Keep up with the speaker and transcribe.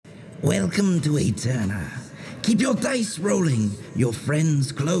Welcome to Eterna. Keep your dice rolling, your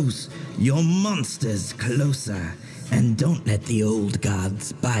friends close, your monsters closer, and don't let the old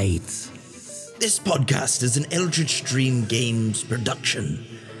gods bite. This podcast is an Eldritch Dream Games production,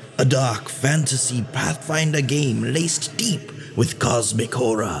 a dark fantasy Pathfinder game laced deep with cosmic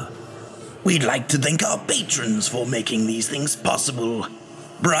horror. We'd like to thank our patrons for making these things possible.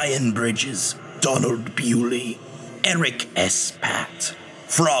 Brian Bridges, Donald Bewley, Eric S. Pat,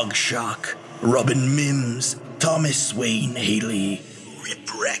 Frog Shock, Robin Mims, Thomas Wayne Haley,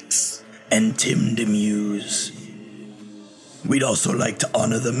 Rip Rex, and Tim Demuse. We'd also like to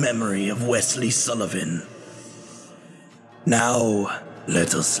honor the memory of Wesley Sullivan. Now,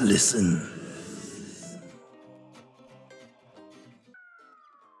 let us listen.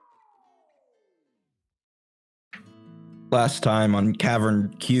 Last time on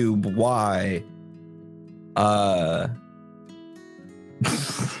Cavern Cube, why?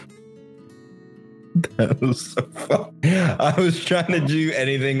 That was so fun. I was trying to do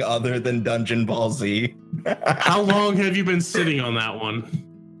anything other than Dungeon Ball Z. How long have you been sitting on that one?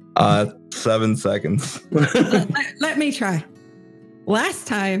 7 seconds. Let me try. Last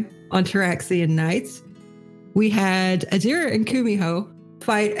time on Tyraxian Nights, we had Adira and Kumiho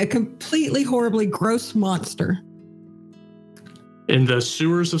fight a completely horribly gross monster. In the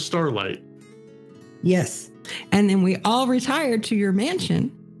sewers of Starlight. Yes. And then we all retired to your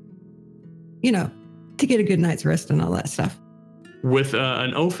mansion, to get a good night's rest and all that stuff. With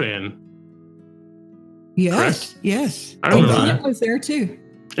an Ophan. Yes. Correct? Yes. I remember Clint that. was there too.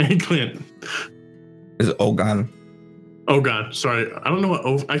 And Clint. Is it Ogon? Ogon. Sorry. I don't know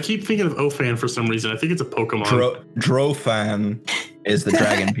what I keep thinking of Ophan for some reason. I think it's a Pokemon. Drofan is the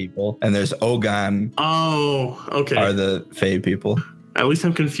dragon people, and there's Ogon. Oh, okay. Are the Fae people. At least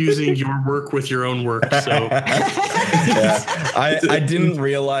I'm confusing your work with your own work. So Yeah, I didn't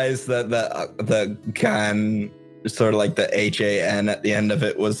realize that the Gan, sort of like the HAN at the end of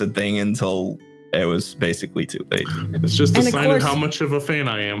it, was a thing until it was basically too late. it's just a And of sign course- of how much of a fan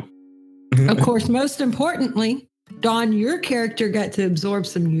I am. Of course, most importantly, Dawn, your character got to absorb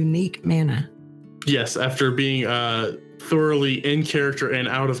some unique mana. Yes, after being thoroughly in character and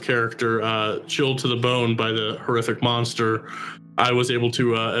out of character, chilled to the bone by the horrific monster, I was able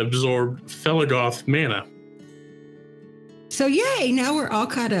to absorb Felaggoth mana. So yay, now we're all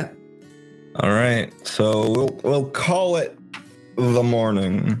caught up. All right, so we'll call it the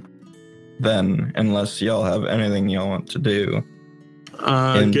morning then, unless y'all have anything y'all want to do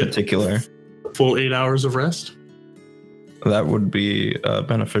in Get particular. full 8 hours of rest. That would be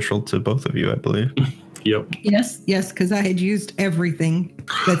beneficial to both of you, I believe. Yep. Yes, because I had used everything.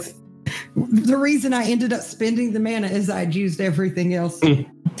 That's the reason I ended up spending the mana is I'd used everything else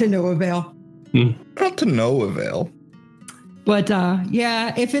to no avail. Not to no avail. But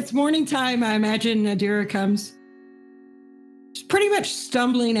yeah, if it's morning time, I imagine Adira comes. She's pretty much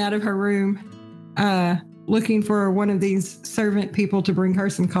stumbling out of her room, looking for one of these servant people to bring her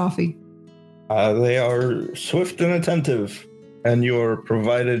some coffee. They are swift and attentive, and you are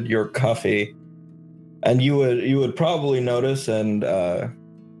provided your coffee. And you would probably notice, and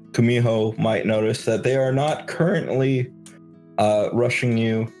Kumiho might notice, that they are not currently rushing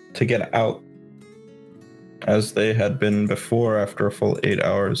you to get out, as they had been before after a full 8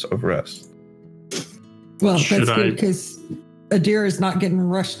 hours of rest. Well, Should that's good I- because Adira's not getting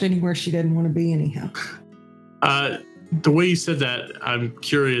rushed anywhere she didn't want to be anyhow. The way you said that, I'm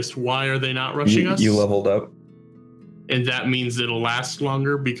curious, why are they not rushing us? You leveled up. And that means it'll last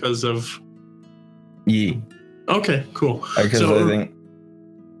longer because of... Yee. Okay, cool. Because So- I think...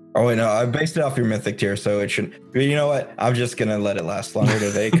 Oh, wait, no, I based it off your mythic tier, so it should... But you know what? I'm just going to let it last longer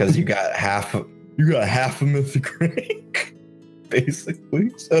today, because you got half a mythic rank,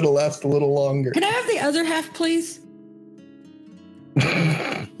 basically. So it'll last a little longer. Can I have the other half, please? So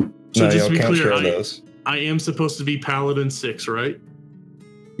No, just y'all to be can't clear, share those. I am supposed to be Paladin 6, right?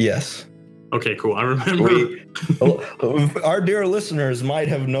 Yes. Okay, cool. I remember. Our dear listeners might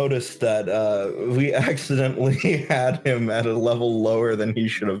have noticed that we accidentally had him at a level lower than he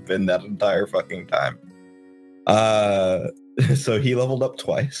should have been that entire fucking time. So he leveled up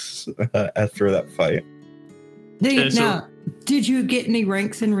twice after that fight. Now, did you get any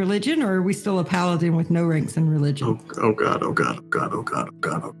ranks in religion, or are we still a paladin with no ranks in religion? Oh god.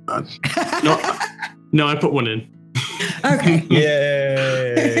 No, I put one in. Okay.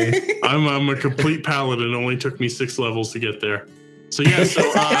 Yay! I'm a complete paladin. It only took me 6 levels to get there. So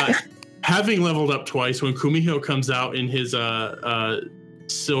yeah, having leveled up twice, when Kumiho comes out in his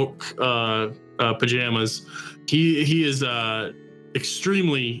silk pajamas, he is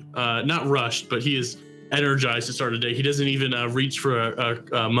extremely not rushed, but he is energized to start the day. He doesn't even reach for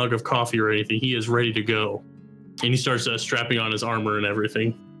a mug of coffee or anything. He is ready to go. And he starts strapping on his armor and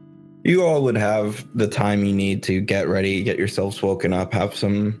everything. You all would have the time you need to get ready, get yourselves woken up, have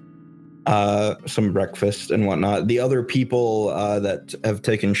some breakfast and whatnot. The other people that have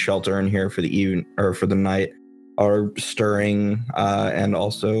taken shelter in here for the evening or for the night are stirring, and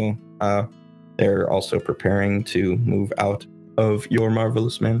also they're also preparing to move out of your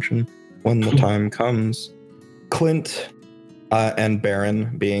marvelous mansion when the time comes. Clint and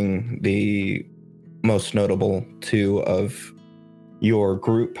Baron being the most notable two of your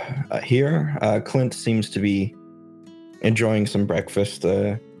group here. Clint seems to be enjoying some breakfast.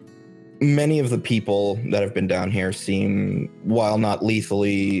 Many of the people that have been down here seem, while not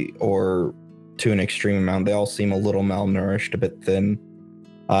lethally or to an extreme amount, they all seem a little malnourished, a bit thin.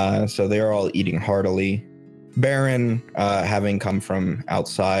 So they are all eating heartily. Baron, having come from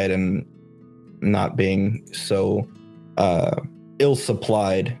outside and not being so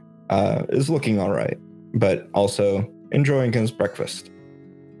ill-supplied, is looking all right, but also enjoying his breakfast.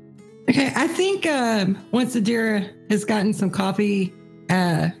 Okay, I think once Adira has gotten some coffee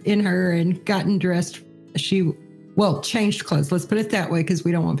in her and gotten dressed, changed clothes. Let's put it that way, because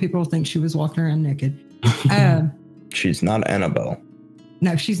we don't want people to think she was walking around naked. She's not Annabelle.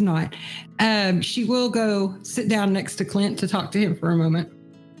 No, she's not. She will go sit down next to Clint to talk to him for a moment.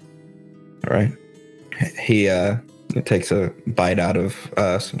 All right. He takes a bite out of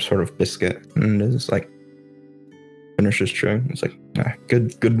some sort of biscuit and is like, finishes chewing. It's like,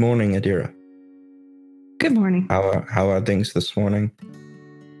 good morning, Adira. Good morning. How are things this morning?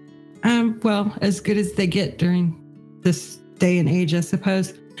 Well, as good as they get during this day and age, I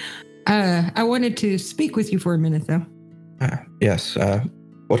suppose. I wanted to speak with you for a minute, though. Yes.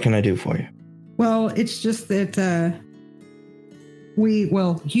 What can I do for you? Well, it's just that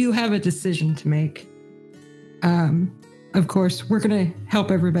you have a decision to make. Of course, we're going to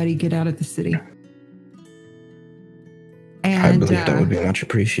help everybody get out of the city. And I believe that would be much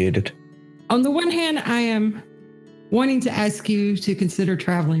appreciated. On the one hand, I am wanting to ask you to consider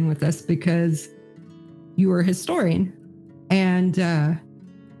traveling with us because you are a historian, and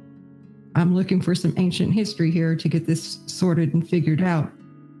I'm looking for some ancient history here to get this sorted and figured out.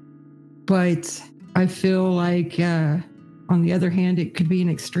 But I feel like, on the other hand, it could be an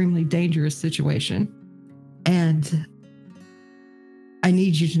extremely dangerous situation. And I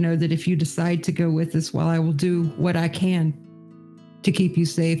need you to know that if you decide to go with us, while I will do what I can to keep you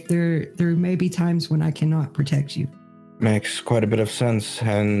safe, there may be times when I cannot protect you. Makes quite a bit of sense,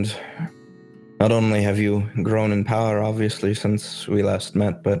 and not only have you grown in power, obviously, since we last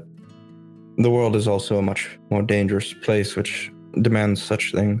met, but the world is also a much more dangerous place, which demands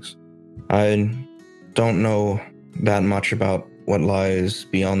such things. I don't know that much about what lies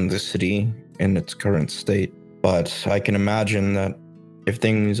beyond the city in its current state, but I can imagine that if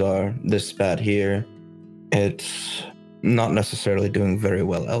things are this bad here, it's not necessarily doing very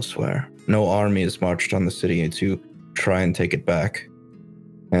well elsewhere. No army has marched on the city to try and take it back.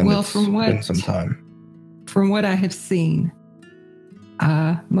 And it's been some time. From what I have seen,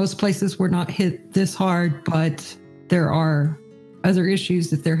 most places were not hit this hard, but there are other issues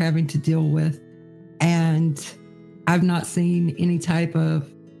that they're having to deal with. And I've not seen any type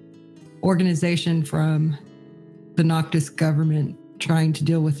of organization from the Noctis government trying to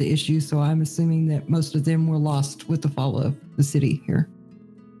deal with the issue. So I'm assuming that most of them were lost with the fall of the city here.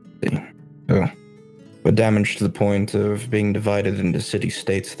 Oh. But damage to the point of being divided into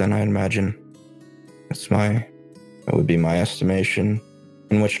city-states, then I imagine. That would be my estimation.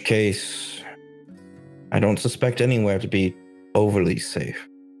 In which case, I don't suspect anywhere to be overly safe.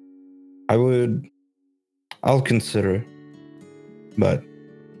 I'll consider, but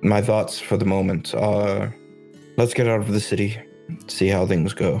my thoughts for the moment are, let's get out of the city, see how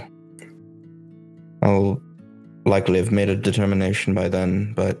things go. I'll likely have made a determination by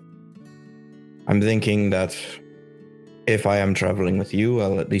then, but I'm thinking that if I am traveling with you,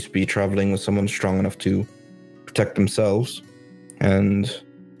 I'll at least be traveling with someone strong enough to protect themselves. And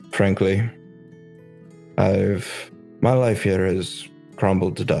frankly, my life here has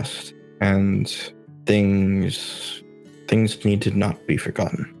crumbled to dust, and things need to not be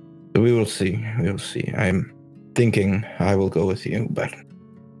forgotten. So we will see. I'm thinking I will go with you, but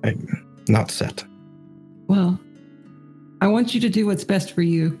I'm not set. Well, I want you to do what's best for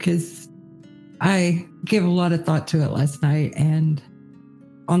you, because I gave a lot of thought to it last night. And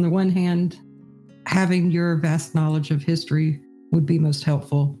on the one hand, having your vast knowledge of history would be most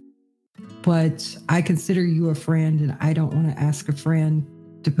helpful. But I consider you a friend, and I don't want to ask a friend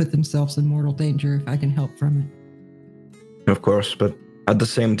to put themselves in mortal danger if I can help from it. Of course, but at the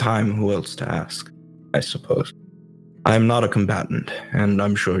same time, who else to ask? I suppose. I'm not a combatant, and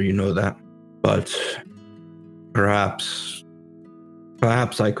I'm sure you know that. But perhaps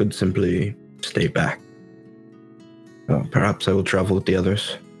I could simply stay back. Perhaps I will travel with the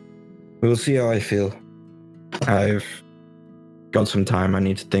others. We'll see how I feel. I've got some time I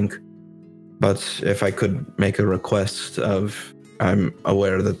need to think. But if I could make a request I'm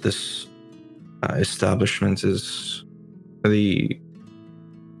aware that this establishment is the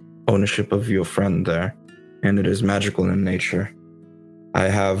ownership of your friend there, and it is magical in nature. I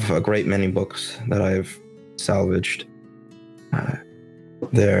have a great many books that I've salvaged.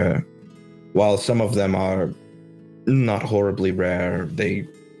 While some of them are not horribly rare, they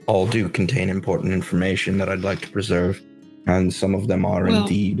all do contain important information that I'd like to preserve, and some of them are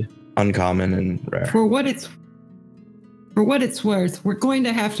indeed uncommon and rare. For what it's worth, we're going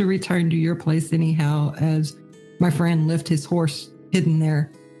to have to return to your place anyhow, as my friend left his horse hidden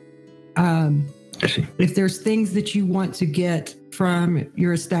there. I see. If there's things that you want to get from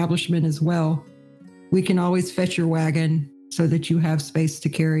your establishment as well, we can always fetch your wagon so that you have space to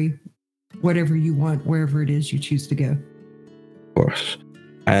carry whatever you want, wherever it is you choose to go. Of course.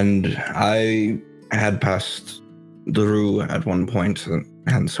 And I had passed the Rue at one point, and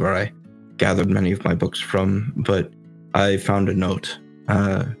that's where I gathered many of my books from, but I found a note.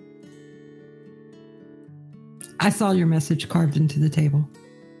 I saw your message carved into the table.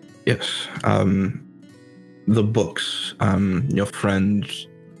 Yes. The books, your friend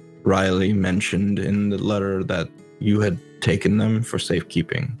Riley mentioned in the letter that you had taken them for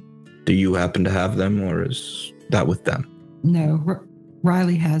safekeeping. Do you happen to have them, or is that with them? No,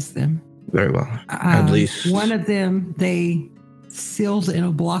 Riley has them. Very well. At least one of them they sealed in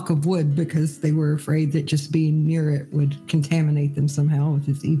a block of wood because they were afraid that just being near it would contaminate them somehow with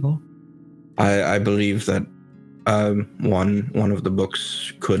its evil. I believe that one of the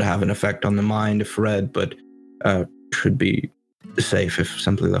books could have an effect on the mind if read, but should be safe if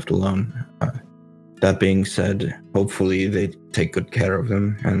simply left alone. That being said, hopefully they take good care of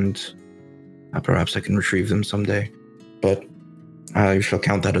them, and perhaps I can retrieve them someday. But I shall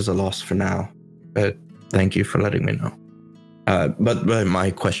count that as a loss for now. But thank you for letting me know. But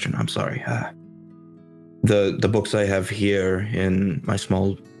my question, I'm sorry. The books I have here in my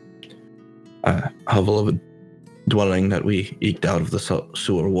small hovel of a dwelling that we eked out of the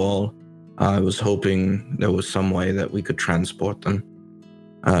sewer wall, I was hoping there was some way that we could transport them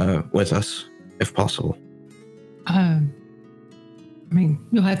with us, if possible. I mean,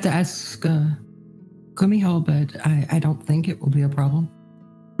 you'll have to ask Kumiho, but I don't think it will be a problem.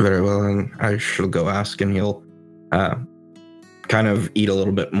 Very well, and I shall go ask, and he'll kind of eat a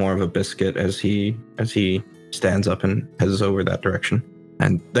little bit more of a biscuit as he stands up and heads over that direction.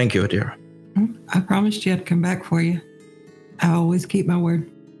 And thank you, Adira. I promised you I'd come back for you. I always keep my word.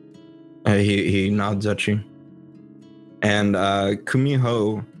 He nods at you. And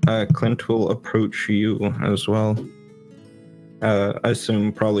Kumiho, Clint will approach you as well. I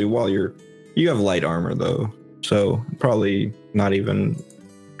assume probably while you have light armor though, so probably not even,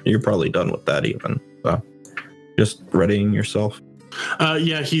 you're probably done with that even. So just readying yourself.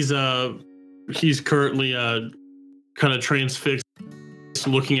 Yeah, he's currently kind of transfixed,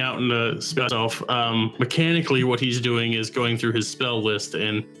 looking out into himself. Mechanically, what he's doing is going through his spell list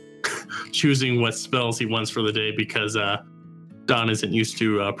and choosing what spells he wants for the day, because Don isn't used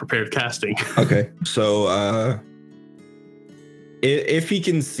to prepared casting. Okay, so if he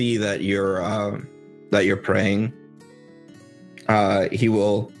can see that you're praying, he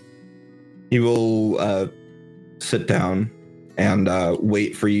will sit down and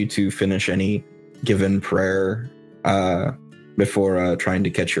wait for you to finish any given prayer before trying to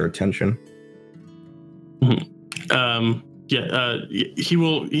catch your attention. Mm-hmm. He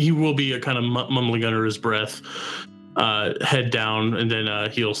will be kind of mumbling under his breath, head down, and then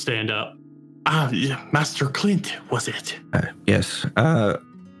he'll stand up. Master Clint, was it? Yes. I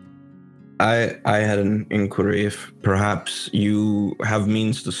had an inquiry if perhaps you have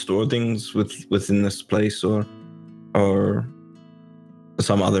means to store things within this place, or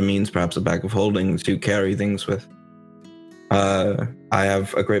some other means, perhaps a bag of holding to carry things with. I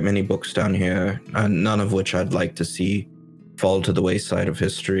have a great many books down here, none of which I'd like to see fall to the wayside of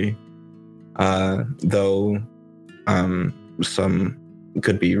history, though some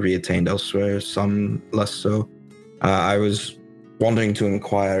could be reattained elsewhere, some less so. I was wanting to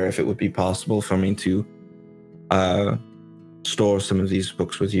inquire if it would be possible for me to store some of these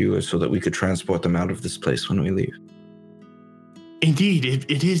books with you so that we could transport them out of this place when we leave. Indeed,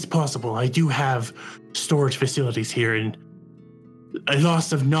 it is possible. I do have storage facilities here, and a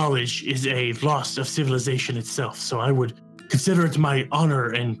loss of knowledge is a loss of civilization itself, so I would consider it my honor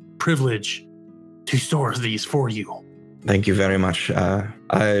and privilege to store these for you. Thank you very much.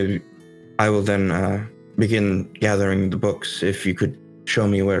 I will then begin gathering the books. If you could show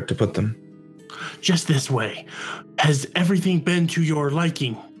me where to put them. Just this way. Has everything been to your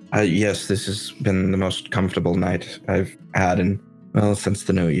liking? Yes, this has been the most comfortable night I've had since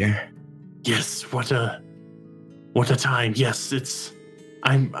the new year. Yes, what a time. Yes,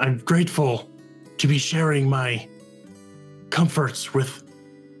 I'm grateful to be sharing my comforts with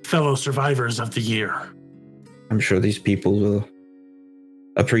fellow survivors of the year. I'm sure these people will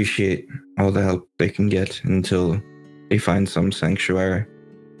appreciate all the help they can get until they find some sanctuary.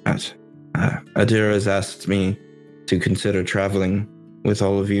 But Adira has asked me to consider traveling with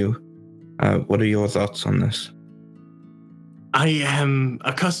all of you. What are your thoughts on this? I am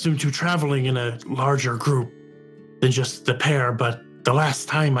accustomed to traveling in a larger group than just the pair, but the last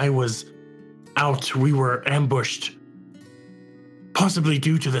time I was out, we were ambushed, possibly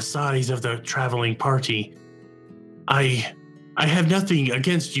due to the size of the traveling party. I have nothing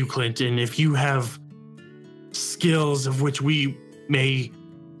against you, Clinton. If you have skills of which we may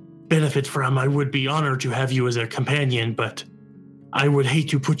benefit from, I would be honored to have you as a companion, but I would hate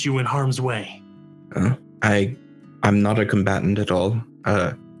to put you in harm's way. I'm not a combatant at all.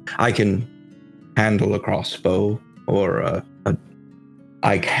 I can handle a crossbow, or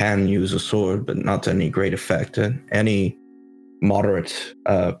I can use a sword, but not to any great effect. Any moderate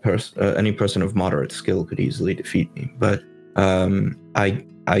any person of moderate skill could easily defeat me. But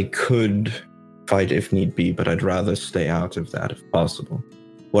I could fight if need be, but I'd rather stay out of that if possible.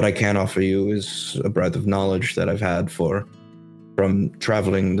 What I can offer you is a breadth of knowledge that I've had from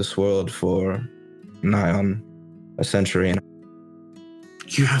traveling this world for nigh on a century.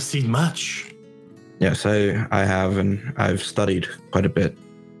 You have seen much. Yes, I have, and I've studied quite a bit.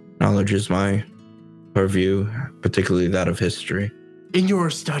 Knowledge is my purview, particularly that of history. In your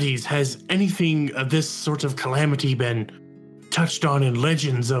studies, has anything of this sort of calamity been touched on in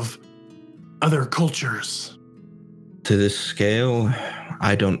legends of other cultures? To this scale,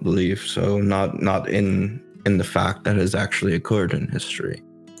 I don't believe so. Not in the fact that has actually occurred in history.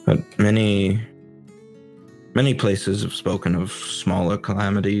 But many places have spoken of smaller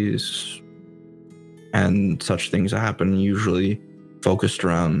calamities and such things that happen, usually focused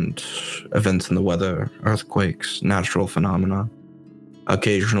around events in the weather, earthquakes, natural phenomena.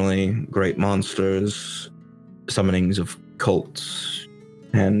 Occasionally, great monsters, summonings of cults,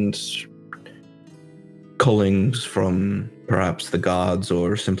 and cullings from perhaps the gods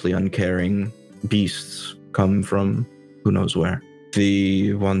or simply uncaring beasts come from who knows where.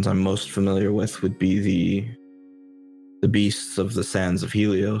 The ones I'm most familiar with would be the beasts of the sands of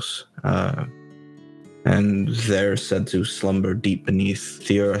Helios, and they're said to slumber deep beneath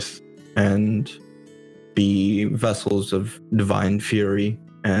the earth and be vessels of divine fury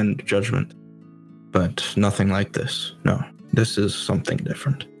and judgment. But nothing like this. No, this is something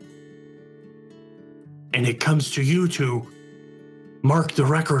different. And it comes to you to mark the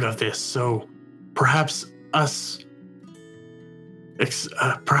record of this, so perhaps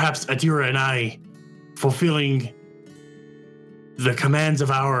perhaps Adira and I, fulfilling the commands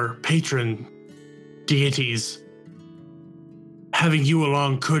of our patron deities, having you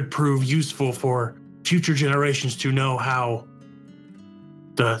along could prove useful for future generations to know how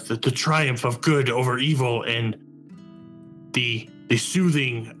the triumph of good over evil and the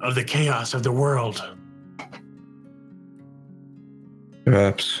soothing of the chaos of the world.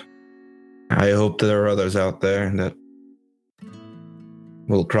 Perhaps. I hope there are others out there that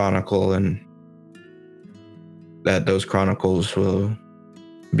will chronicle, and that those chronicles will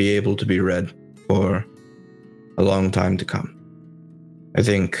be able to be read for a long time to come. I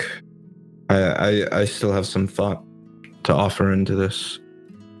think I still have some thought to offer into this,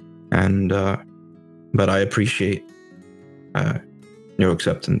 and but I appreciate your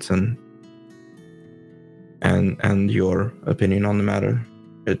acceptance and your opinion on the matter.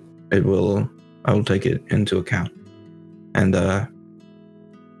 I will take it into account. And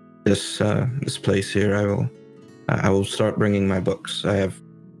this place here, I will start bringing my books. I have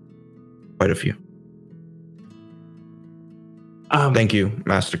quite a few. Thank you,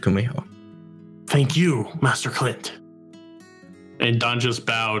 Master Kumiho. Thank you, Master Clint. And Don just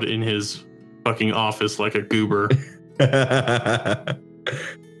bowed in his fucking office like a goober.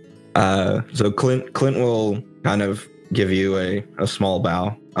 So Clint will kind of give you a small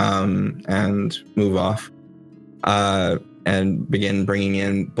bow and move off and begin bringing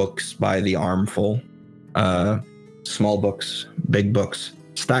in books by the armful. Small books, big books,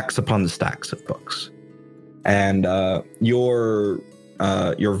 stacks upon stacks of books. And your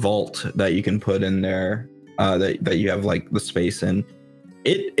vault that you can put in there, that you have like the space in,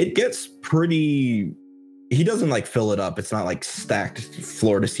 it gets pretty. He doesn't like fill it up. It's not like stacked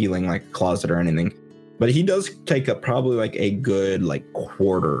floor to ceiling like closet or anything. But he does take up probably like a good like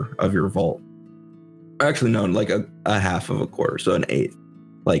quarter of your vault. Actually, no, like a half of a quarter, so an eighth.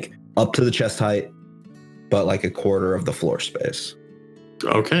 Like up to the chest height, but like a quarter of the floor space.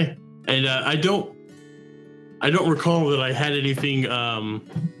 Okay. And I don't recall that I had anything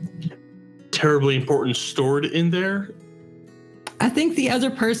terribly important stored in there. I think the other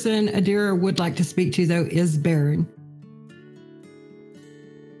person Adira would like to speak to, though, is Baron.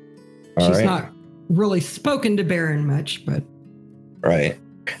 She's not really spoken to Baron much, but... Right.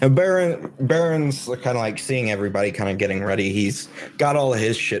 And Baron's kind of like seeing everybody kind of getting ready. He's got all of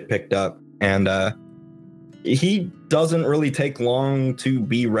his shit picked up, and he doesn't really take long to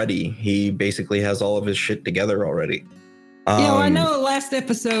be ready. He basically has all of his shit together already. Yeah, I know last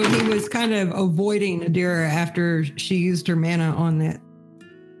episode he was kind of avoiding Adira after she used her mana on that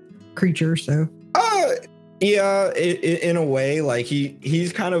creature, so. Yeah, in a way, like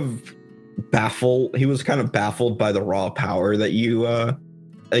he's kind of baffled. He was kind of baffled by the raw power that you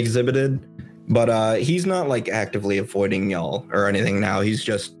exhibited, but he's not like actively avoiding y'all or anything now. He's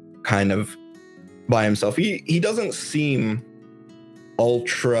just kind of by himself. He doesn't seem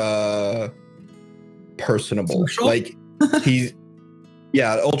ultra personable. Social? Like he's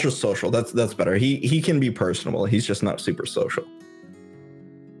ultra social. That's better. He can be personable. He's just not super social.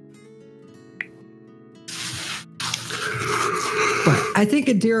 But I think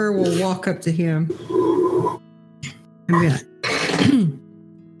Adira will walk up to him.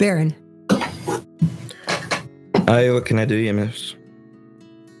 Baron. What can I do, you miss?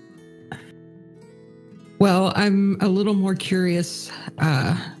 Well, I'm a little more curious.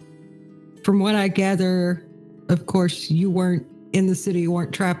 From what I gather, of course, you weren't in the city, you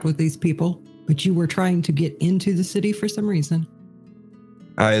weren't trapped with these people, but you were trying to get into the city for some reason.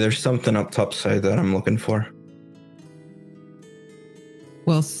 There's something up topside that I'm looking for.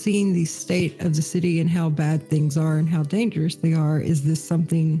 Well, seeing the state of the city and how bad things are and how dangerous they are, is this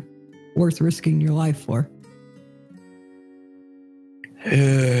something worth risking your life for?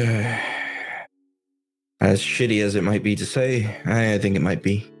 As shitty as it might be to say, I think it might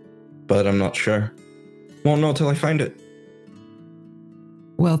be, but I'm not sure. Won't know till I find it.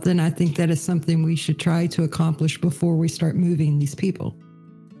 Well, then I think that is something we should try to accomplish before we start moving these people.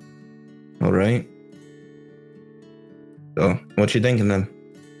 All right. So, what you thinking then?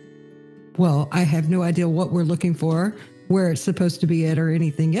 Well, I have no idea what we're looking for, where it's supposed to be at, or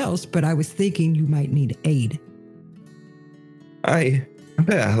anything else, but I was thinking you might need aid. I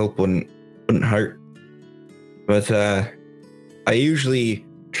bet help wouldn't hurt. But I usually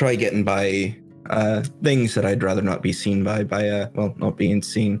try getting by things that I'd rather not be seen by not being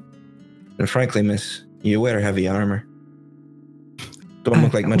seen. And frankly, miss, you wear heavy armor. Don't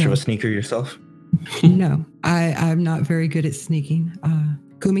look like much of a sneaker yourself. No, I'm not very good at sneaking.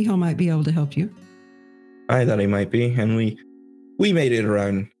 Kumiho might be able to help you. I thought he might be, and we made it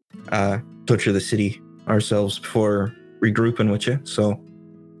around touch of the city ourselves before regrouping with you, so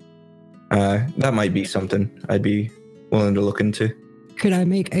that might be something I'd be willing to look into. Could I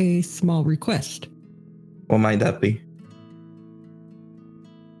make a small request? What might that be?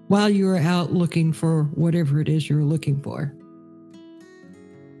 While you are out looking for whatever it is you're looking for,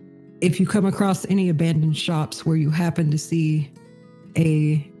 if you come across any abandoned shops where you happen to see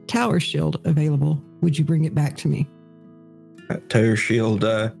a tower shield available, would you bring it back to me? Tower shield,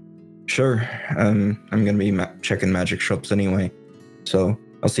 sure. I'm going to be checking magic shops anyway, so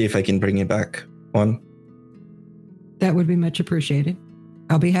I'll see if I can bring it back one. That would be much appreciated.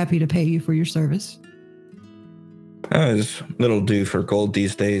 I'll be happy to pay you for your service. There's little due for gold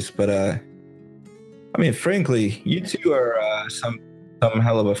these days, but I mean, frankly, you two are some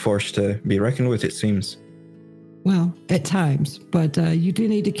hell of a force to be reckoned with, it seems. Well, at times, but you do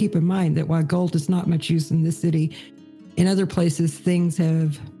need to keep in mind that while gold is not much use in this city, in other places things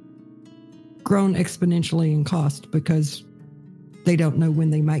have grown exponentially in cost because they don't know when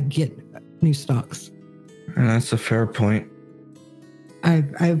they might get new stocks. That's a fair point.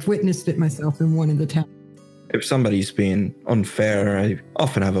 I've witnessed it myself in one of the towns. If somebody's being unfair, I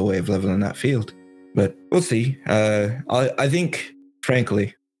often have a way of leveling that field. But we'll see. I think,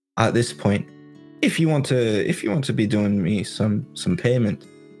 frankly, at this point, if you want to be doing me some payment,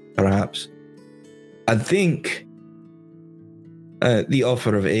 perhaps, I think the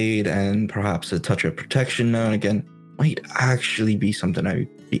offer of aid and perhaps a touch of protection now and again might actually be something I'd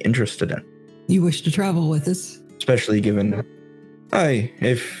be interested in. You wish to travel with us? Especially given,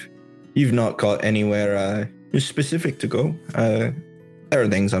 if you've not got anywhere specific to go, there are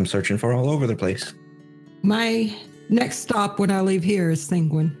things I'm searching for all over the place. My next stop when I leave here is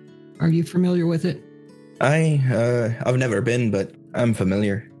Thingwin. Are you familiar with it? I've never been, but I'm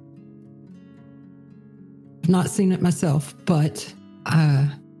familiar. I've not seen it myself, but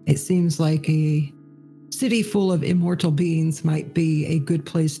it seems like a city full of immortal beings might be a good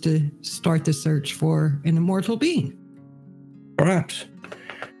place to start the search for an immortal being. Perhaps.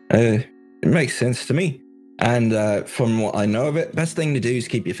 It makes sense to me. And from what I know of it, best thing to do is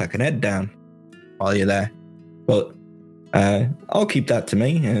keep your fucking head down while you're there. But I'll keep that to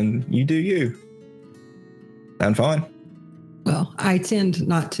me, and you do you. Sound fine? Well, I tend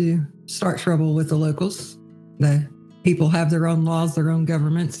not to start trouble with the locals. The people have their own laws, their own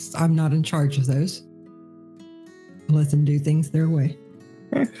governments. I'm not in charge of those. I'll let them do things their way.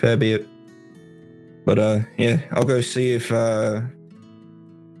 Fair be it. But yeah, I'll go see if old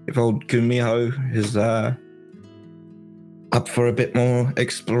Kumiho is up for a bit more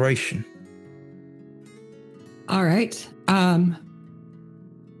exploration. All right.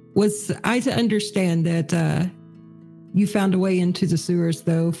 Was I to understand that you found a way into the sewers,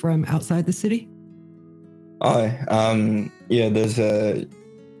 though, from outside the city? Yeah,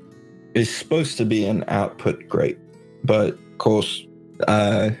 it's supposed to be an output grate, but of course,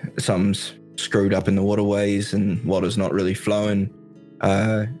 something's screwed up in the waterways and water's not really flowing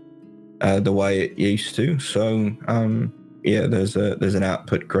the way it used to. So, yeah, there's an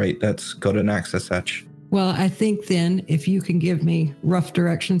output grate that's got an access hatch. Well, I think then if you can give me rough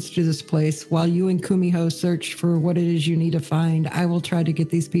directions to this place while you and Kumiho search for what it is you need to find, I will try to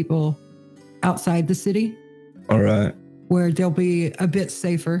get these people outside the city. All right. Where they'll be a bit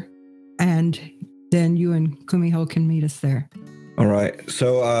safer. And then you and Kumiho can meet us there. All right.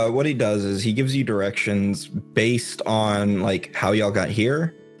 So what he does is he gives you directions based on like how y'all got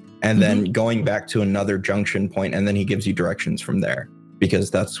here and then going back to another junction point, and then he gives you directions from there because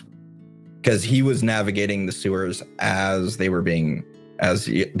he was navigating the sewers as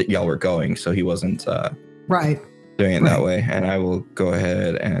y'all were going. So he wasn't doing it that way. And I will go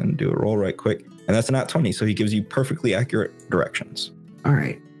ahead and do a roll right quick. And that's a nat 20. So he gives you perfectly accurate directions. All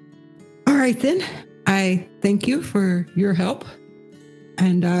right. All right, then. I thank you for your help.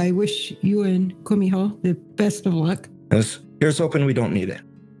 And I wish you and Kumiho the best of luck. Here's hoping we don't need it.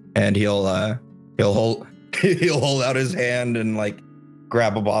 And he'll hold out his hand and like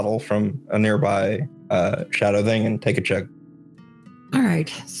grab a bottle from a nearby shadow thing and take a chug. All right.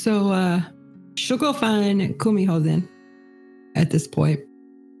 So she'll go find Kumiho then at this point.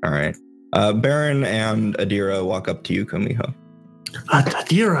 All right. Baron and Adira walk up to you, Kumiho.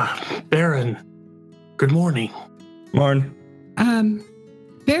 Adira, Baron, good morning. Morn.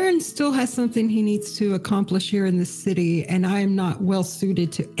 Baron still has something he needs to accomplish here in the city, and I am not well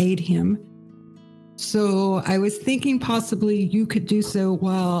suited to aid him. So I was thinking possibly you could do so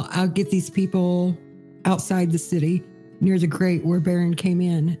while I'll get these people outside the city near the grate where Baron came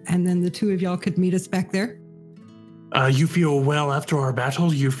in, and then the two of y'all could meet us back there. You feel well after our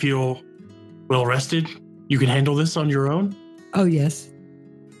battle? You feel well rested? You can handle this on your own? Oh, yes.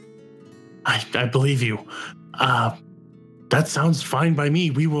 I believe you. That sounds fine by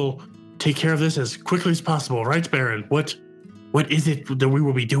me. We will take care of this as quickly as possible, right, Baron? What is it that we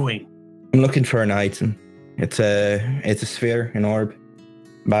will be doing? I'm looking for an item. It's a sphere, an orb,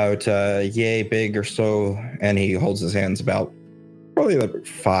 about yay big or so, and he holds his hands about probably like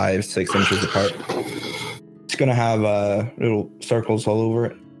 5-6 inches apart. It's gonna have little circles all over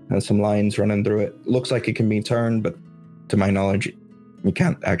it and some lines running through it. Looks like it can be turned, but to my knowledge, you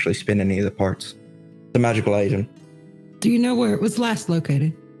can't actually spin any of the parts. It's a magical item. Do you know where it was last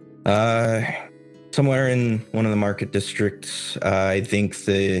located? Somewhere in one of the market districts. I think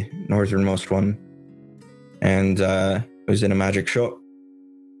the northernmost one. And it was in a magic shop.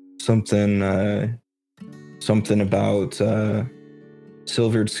 Something about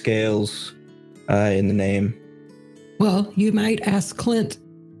silvered scales in the name. Well, you might ask Clint.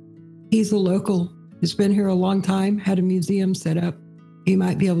 He's a local. He's been here a long time, had a museum set up. He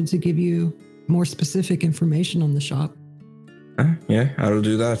might be able to give you more specific information on the shop. Yeah, I'll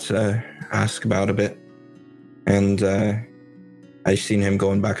do that. Ask about a bit. And I've seen him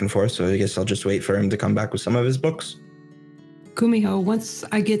going back and forth, so I guess I'll just wait for him to come back with some of his books. Kumiho, once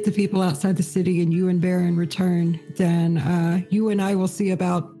I get the people outside the city and you and Baron return, then you and I will see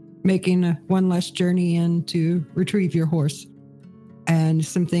about making one last journey in to retrieve your horse and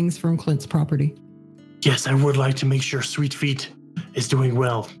some things from Clint's property. Yes, I would like to make sure Sweet Feet is doing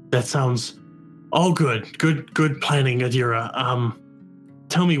well. That sounds all good. Good planning, Adira.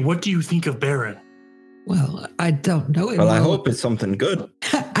 Tell me, what do you think of Baron? Well, I don't know him. Well, I hope it's something good.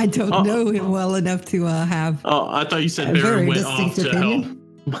 I don't know him well enough to have. Oh, I thought you said Baron went off to help.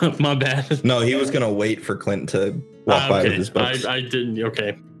 My bad. No, he was gonna wait for Clint to walk by with his books. I didn't.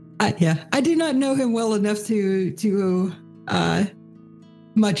 Okay. I do not know him well enough to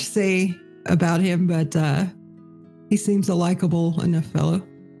much say about him, but he seems a likable enough fellow.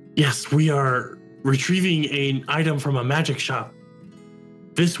 Yes, we are retrieving an item from a magic shop.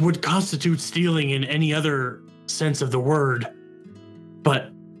 This would constitute stealing in any other sense of the word,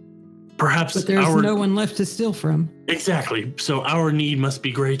 but perhaps But there's no one left to steal from. Exactly. So our need must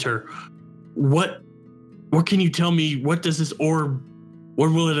be greater. What can you tell me? What does this orb?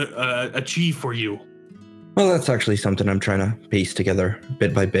 What will it achieve for you? Well, that's actually something I'm trying to piece together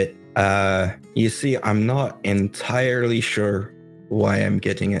bit by bit. You see, I'm not entirely sure why I'm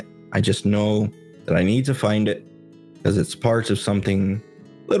getting it. I just know that I need to find it because it's part of something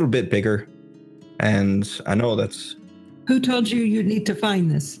a little bit bigger. And I know that's... Who told you you need to find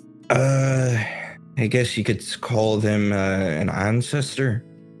this? I guess you could call them an ancestor.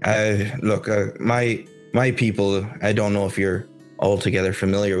 Look, my people, I don't know if you're altogether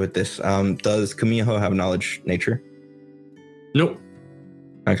familiar with this. Does Kumiho have knowledge nature? Nope.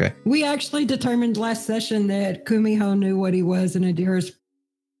 Okay. We actually determined last session that Kumiho knew what he was, and Adira's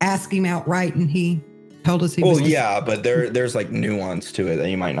asked him outright, and he told us he was. Well, yeah, but there's like nuance to it that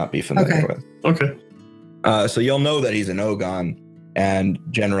you might not be familiar with. Okay. So you'll know that he's an Ogon, and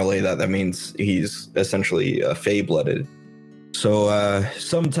generally that means he's essentially Fey-blooded. So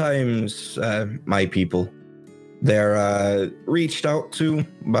sometimes my people, they're reached out to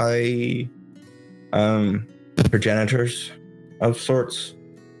by progenitors of sorts,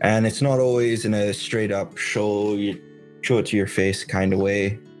 and it's not always in a straight up show it to your face kind of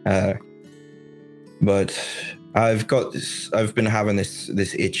way. But I've been having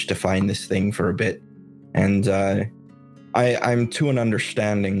this itch to find this thing for a bit, and I'm to an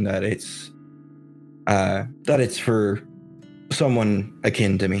understanding that it's for someone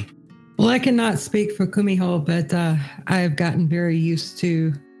akin to me. Well, I cannot speak for Kumiho, but I have gotten very used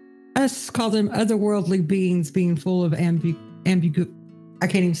to us call them otherworldly beings being full of I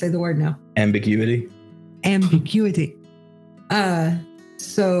can't even say the word now. Ambiguity.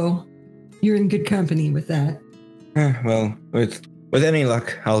 So you're in good company with that. Well, with any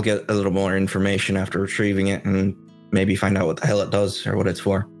luck, I'll get a little more information after retrieving it and maybe find out what the hell it does or what it's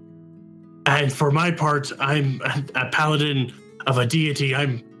for. And for my part, I'm a paladin of a deity.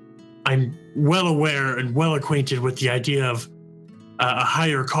 I'm well aware and well acquainted with the idea of a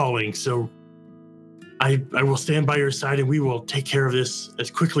higher calling. So I will stand by your side, and we will take care of this as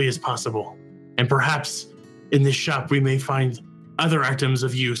quickly as possible. And perhaps in this shop, we may find other items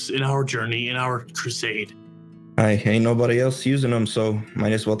of use in our journey, in our crusade. Ain't nobody else using them, so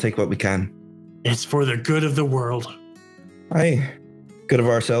might as well take what we can. It's for the good of the world. Good of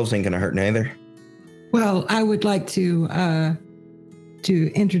ourselves ain't gonna hurt neither. Well, I would like to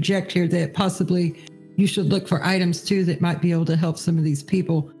interject here that possibly you should look for items too that might be able to help some of these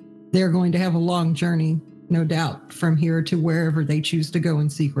people. They're going to have a long journey, no doubt, from here to wherever they choose to go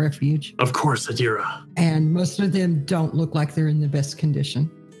and seek refuge. Of course, Adira. And most of them don't look like they're in the best condition.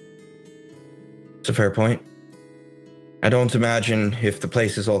 It's a fair point. I don't imagine if the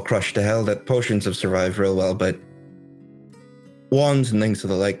place is all crushed to hell that potions have survived real well, but wands and things of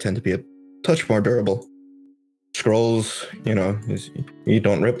the like tend to be a touch more durable. Scrolls, you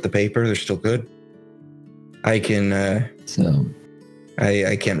don't rip the paper, they're still good. I can,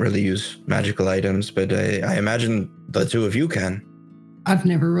 I can't really use magical items, but I imagine the two of you can. I've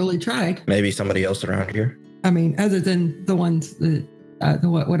never really tried. Maybe somebody else around here. I mean, other than the ones that,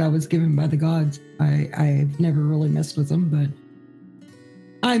 what I was given by the gods, I've never really messed with them, but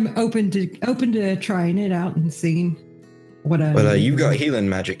I'm open to trying it out and seeing what I. But you got healing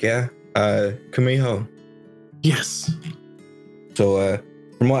magic, yeah? Kumiho. Yes. So,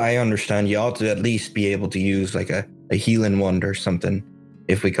 from what I understand, you ought to at least be able to use like a healing wand or something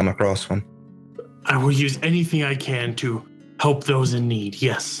if we come across one. I will use anything I can to help those in need,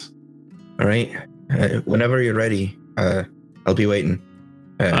 yes. All right. Whenever you're ready, I'll be waiting.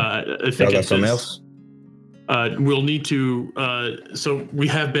 I think y'all got something else? We'll need to, so we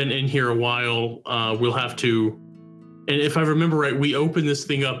have been in here a while. We'll have to, and if I remember right, we opened this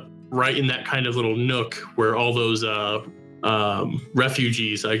thing up right in that kind of little nook where all those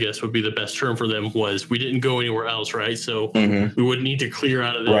refugees, I guess would be the best term for them, was. We didn't go anywhere else, right? So we would need to clear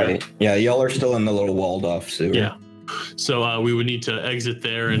out of there. Right. Yeah, y'all are still in the little walled off sewer. Yeah. So we would need to exit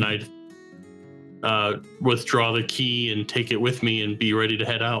there, and I'd withdraw the key and take it with me and be ready to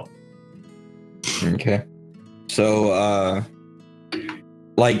head out. Okay. So,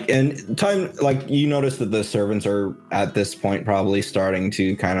 you notice that the servants are at this point probably starting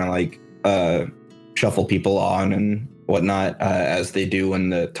to kind of shuffle people on and whatnot, as they do when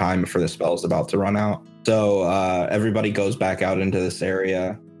the time for the spell is about to run out. So everybody goes back out into this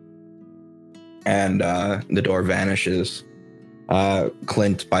area, and the door vanishes.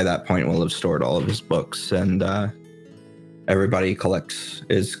 Clint, by that point, will have stored all of his books, and everybody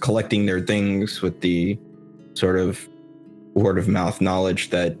is collecting their things with the sort of word of mouth knowledge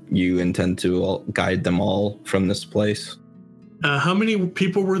that you intend to guide them all from this place. How many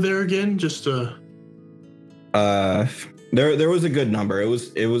people were there again? Just there was a good number. It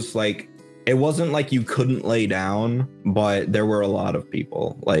was like, it wasn't like you couldn't lay down, but there were a lot of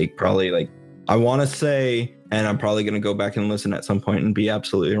people. Like probably like, I want to say, and I'm probably going to go back and listen at some point and be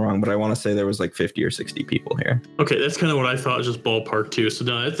absolutely wrong, but I want to say there was like 50 or 60 people here. Okay, that's kind of what I thought, just ballpark too. So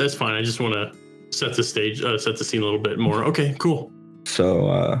no, that's fine. I just want to set the stage, set the scene a little bit more. Okay, cool.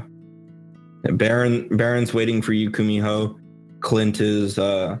 So Baron's waiting for you, Kumiho. Clint is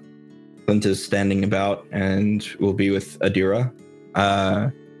standing about and will be with Adira.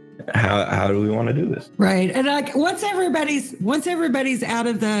 How do we want to do this? Right. And like once everybody's out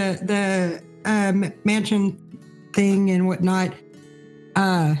of the mansion thing and whatnot,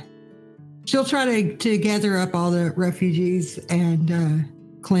 she'll try to gather up all the refugees and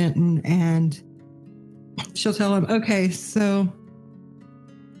Clinton, and she'll tell him, okay, so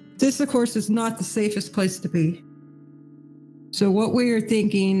this of course is not the safest place to be. So what we are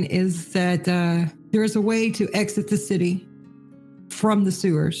thinking is that there is a way to exit the city from the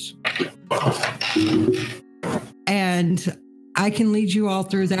sewers. And I can lead you all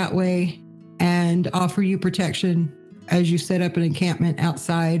through that way and offer you protection as you set up an encampment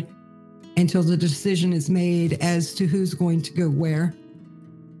outside until the decision is made as to who's going to go where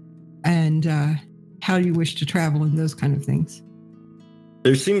and how you wish to travel and those kind of things.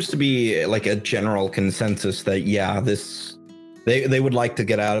 There seems to be like a general consensus that, they would like to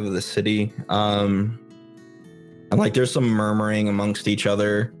get out of the city. And like there's some murmuring amongst each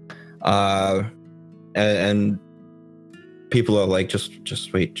other. And people are like,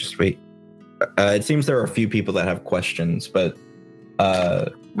 just wait. It seems there are a few people that have questions, but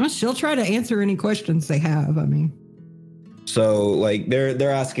well, she'll try to answer any questions they have. I mean, so like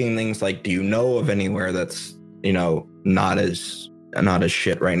they're asking things like, do you know of anywhere that's, not as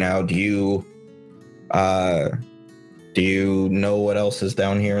shit right now? Do you know what else is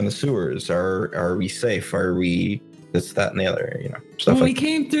down here in the sewers? Are we safe? Are we this, that, and the other, stuff when like we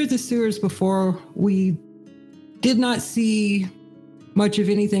came through the sewers before, we did not see much of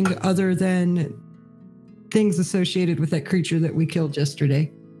anything other than things associated with that creature that we killed yesterday.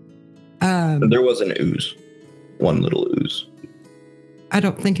 There was an ooze. One little ooze. I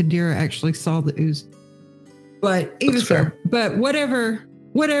don't think Adira actually saw the ooze. But even so, but whatever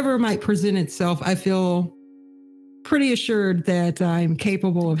might present itself, I feel pretty assured that I'm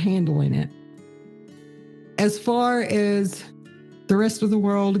capable of handling it. As far as the rest of the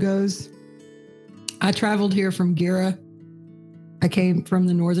world goes, I traveled here from Gira. I came from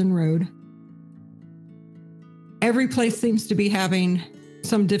the Northern Road. Every place seems to be having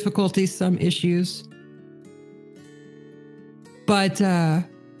some difficulties, some issues. But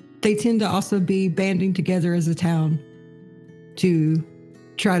they tend to also be banding together as a town to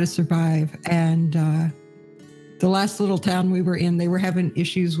try to survive. And the last little town we were in, they were having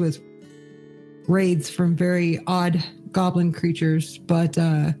issues with raids from very odd goblin creatures, but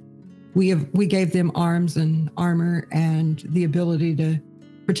we gave them arms and armor and the ability to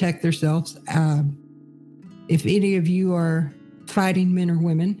protect themselves. If any of you are fighting men or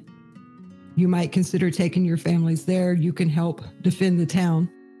women, you might consider taking your families there. You can help defend the town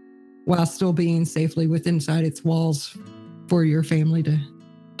while still being safely within inside its walls for your family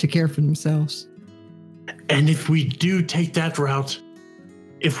to care for themselves. And if we do take that route,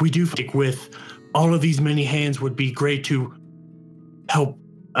 if we do stick with all of these many hands, would be great to help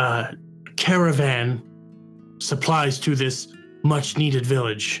caravan supplies to this much needed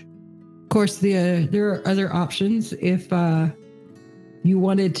village. Of course, there are other options. If you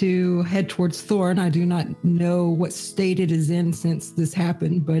wanted to head towards Thorn, I do not know what state it is in since this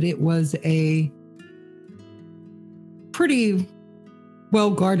happened, but it was a pretty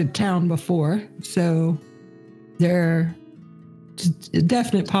well-guarded town before. So there's a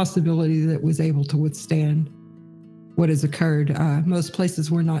definite possibility that it was able to withstand what has occurred. Most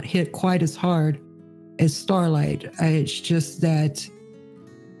places were not hit quite as hard as Starlight. It's just that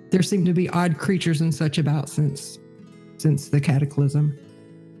there seem to be odd creatures and such about since the cataclysm.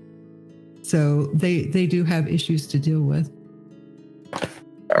 So they do have issues to deal with.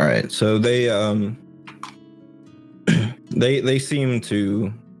 All right. So they they seem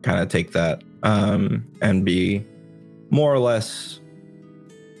to kind of take that and be more or less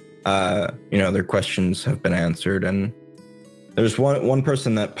their questions have been answered, and there's one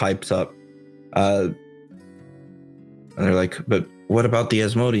person that pipes up. And they're like, but what about the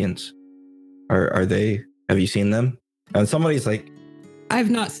Asmodeans? Are they? Have you seen them? And somebody's like, I've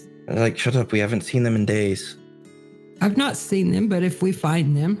not. Like, shut up. We haven't seen them in days. I've not seen them, but if we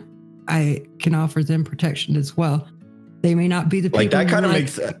find them, I can offer them protection as well. They may not be the people. Like that kind of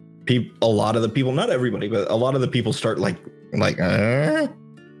makes a lot of the people, not everybody, but a lot of the people start like like at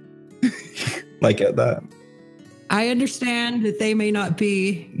that. I understand that they may not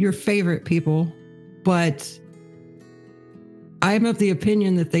be your favorite people, but I'm of the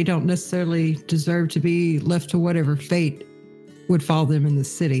opinion that they don't necessarily deserve to be left to whatever fate would fall them in the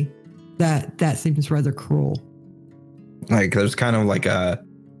city. That seems rather cruel. Like there's kind of like a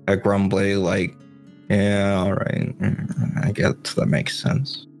grumbly, like, yeah, all right, I guess that makes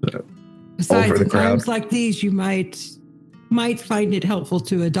sense. Besides, over the in crowd. times like these, you might find it helpful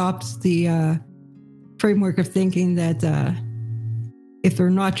to adopt the framework of thinking that if they're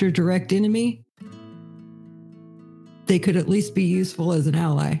not your direct enemy, they could at least be useful as an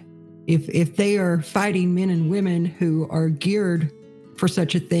ally. If they are fighting men and women who are geared for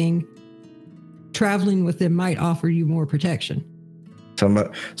such a thing, traveling with them might offer you more protection.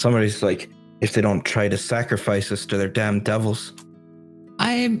 Somebody's like, if they don't try to sacrifice us to their damn devils.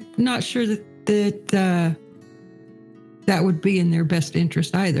 I'm not sure that would be in their best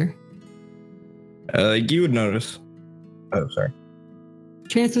interest either. You would notice. Oh, sorry.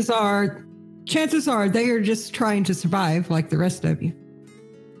 Chances are they are just trying to survive like the rest of you.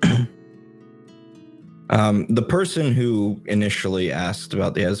 The person who initially asked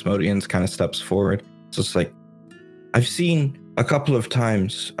about the Asmodeans kind of steps forward. So it's like, I've seen a couple of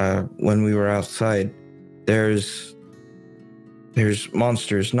times when we were outside, there's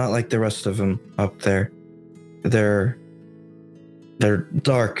monsters, not like the rest of them up there. They're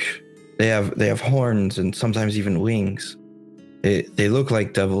dark. They have horns and sometimes even wings. They look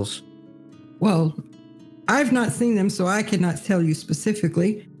like devils. Well, I've not seen them, so I cannot tell you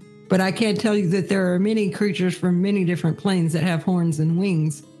specifically, but I can tell you that there are many creatures from many different planes that have horns and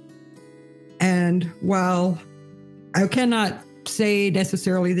wings. And while I cannot say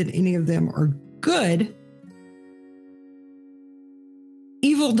necessarily that any of them are good,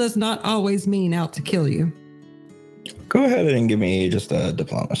 evil does not always mean out to kill you. Go ahead and give me just a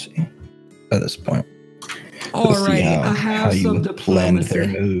diplomacy at this point. All right, I have some blend their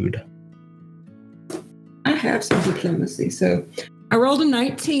diplomacy. mood. I have some diplomacy. So I rolled a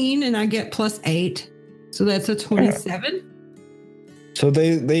 19 and I get +8. So that's a 27. So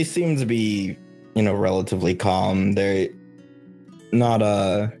they seem to be, relatively calm. They're not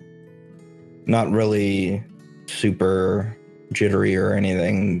really super jittery or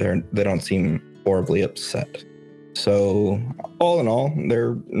anything. They don't seem horribly upset. So all in all,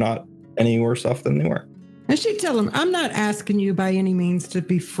 they're not any worse off than they were. I should tell them, I'm not asking you by any means to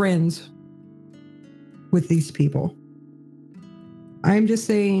be friends with these people. I'm just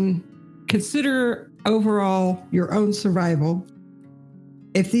saying, consider overall your own survival.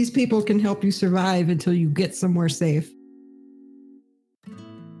 If these people can help you survive until you get somewhere safe,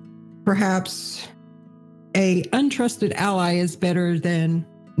 perhaps a untrusted ally is better than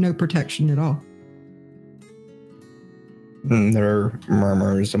no protection at all. There are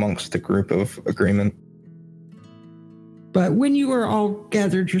murmurs amongst the group of agreement. But when you are all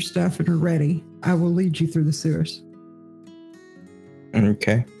gathered your stuff and are ready, I will lead you through the sewers.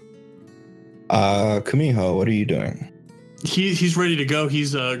 Okay. Kumiho, what are you doing? He's ready to go.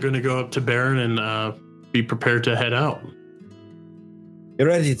 He's going to go up to Baron and be prepared to head out. You're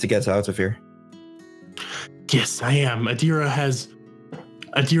ready to get out of here. Yes, I am. Adira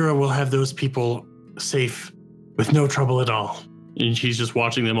will have those people safe with no trouble at all. And he's just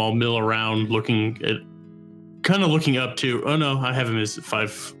watching them all mill around, looking up to, oh no, I have him as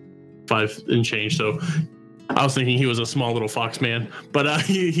 5 and change. So I was thinking he was a small little fox man, but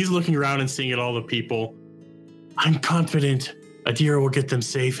he's looking around and seeing at all the people. I'm confident Adira will get them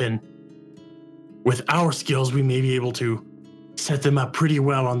safe, and with our skills, we may be able to set them up pretty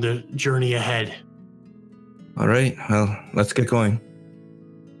well on the journey ahead. All right, well, let's get going.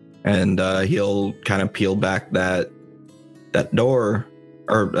 And he'll kind of peel back that door,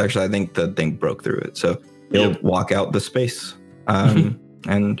 or actually, I think the thing broke through it. So he'll walk out the space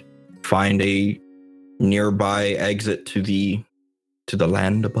and find a nearby exit to the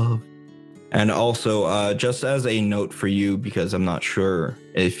land above. And also, just as a note for you, because I'm not sure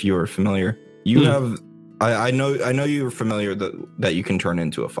if you're familiar, you have. I know you're familiar that you can turn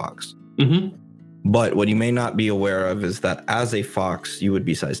into a fox. Mm-hmm. But what you may not be aware of is that as a fox, you would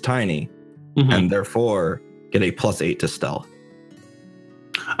be size tiny, and therefore get a +8 to stealth.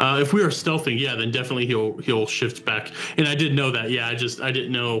 If we are stealthing, yeah, then definitely he'll shift back. And I did know that. Yeah, I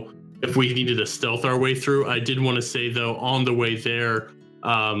didn't know if we needed to stealth our way through. I did want to say though, on the way there,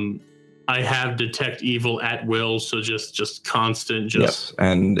 I have detect evil at will, so just constant. Yes,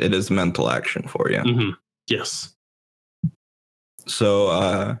 and it is mental action for you. Mm-hmm. Yes.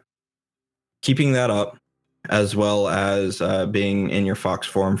 So keeping that up, as well as being in your fox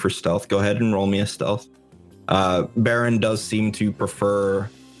form for stealth, go ahead and roll me a stealth. Baron does seem to prefer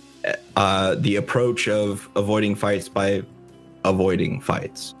the approach of avoiding fights by avoiding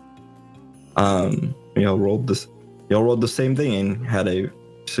fights. Y'all rolled the same thing and had a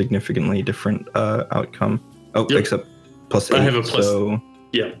significantly different outcome. Oh, yep. Except +8. I have a plus. So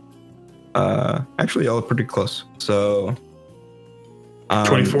yeah. Actually, y'all are pretty close. So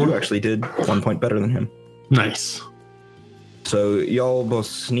 24. You actually did 1 point better than him. Nice. So y'all both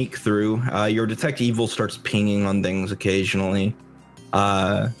sneak through. Your detect evil starts pinging on things occasionally.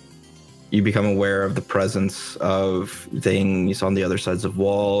 You become aware of the presence of things on the other sides of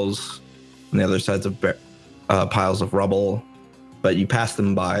walls, on the other sides of piles of rubble, but you pass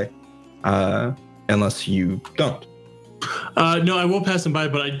them by, unless you don't. No, I will pass them by,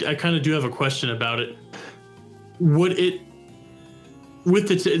 but I kind of do have a question about it. Would it, with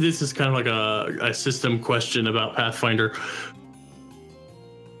this is kind of like a system question about Pathfinder.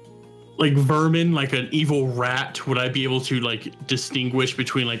 Like vermin, like an evil rat, would I be able to like distinguish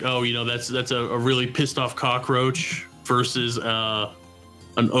between like, oh, you know, that's a really pissed off cockroach versus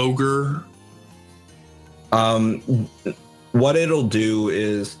an ogre? What it'll do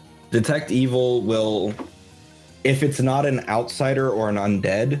is detect evil will, if it's not an outsider or an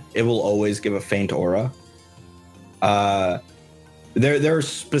undead, it will always give a faint aura. There are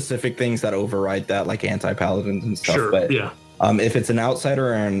specific things that override that, like anti-paladins and stuff. Sure, but yeah. If it's an outsider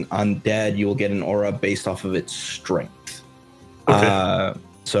or an undead, you will get an aura based off of its strength. Okay.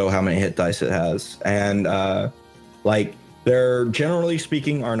 So how many hit dice it has. And like, they're generally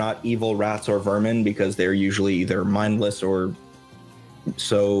speaking are not evil rats or vermin because they're usually either mindless or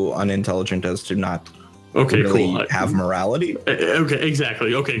so unintelligent as to not really have morality. Okay,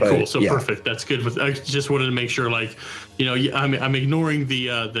 exactly. Okay, but, cool. So yeah. Perfect. That's good. I just wanted to make sure, like, you know, I'm ignoring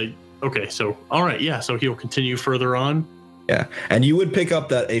the. Okay, so all right, yeah. So he'll continue further on. Yeah, and you would pick up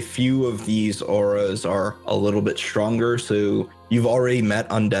that a few of these auras are a little bit stronger. So you've already met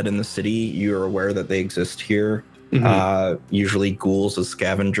undead in the city. You're aware that they exist here. Mm-hmm. Usually ghouls as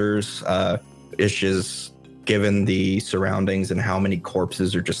scavengers. It's just given the surroundings and how many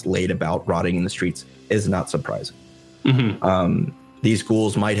corpses are just laid about rotting in the streets is not surprising. Mm-hmm. These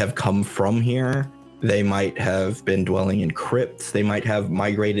ghouls might have come from here. They might have been dwelling in crypts. They might have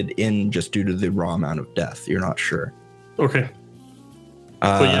migrated in just due to the raw amount of death. You're not sure. Okay.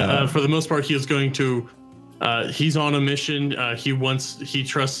 But yeah, for the most part, he is going to. He's on a mission. He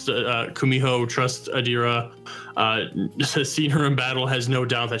trusts Kumiho, trusts Adira. Has seen her in battle, has no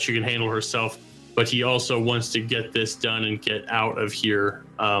doubt that she can handle herself. But he also wants to get this done and get out of here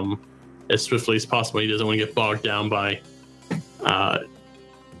as swiftly as possible. He doesn't want to get bogged down by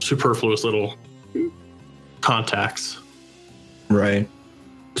superfluous little contacts. Right.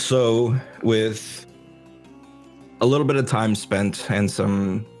 So with a little bit of time spent and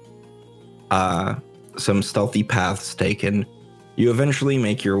some stealthy paths taken, you eventually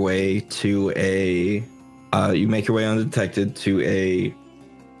make your way to undetected to a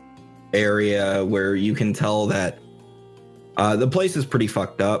area where you can tell that the place is pretty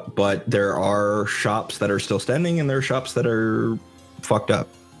fucked up, but there are shops that are still standing and there are shops that are fucked up.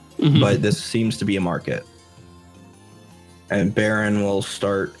 Mm-hmm. But this seems to be a market. And Baron will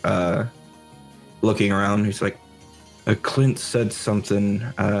start looking around. He's like, Clint said something.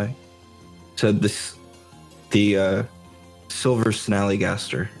 Said the silver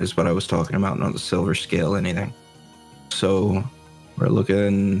snallygaster is what I was talking about, not the silver scale anything. So we're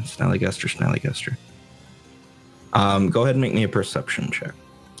looking snallygaster. Go ahead and make me a perception check.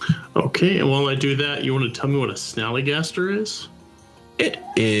 Okay, and while I do that, you want to tell me what a snallygaster is? It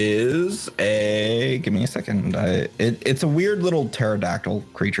is give me a second. It's a weird little pterodactyl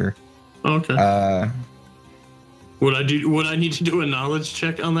creature. Okay. Would I need to do a knowledge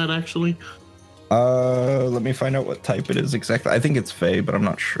check on that actually? Let me find out what type it is exactly. I think it's Fey, but I'm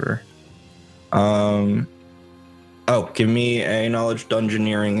not sure. Give me a knowledge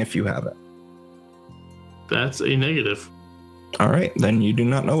dungeoneering if you have it. That's a negative. All right, then you do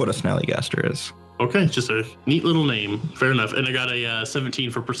not know what a snallygaster is. Okay, just a neat little name. Fair enough. And I got a 17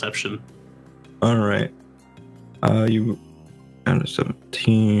 for perception. All right. You got a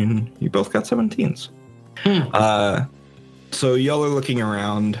 17. You both got 17s. So y'all are looking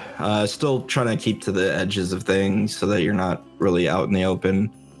around, still trying to keep to the edges of things so that you're not really out in the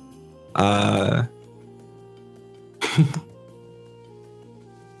open.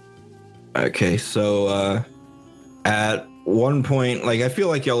 Okay, so at one point, like I feel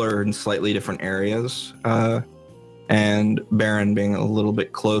like y'all are in slightly different areas, and Baron being a little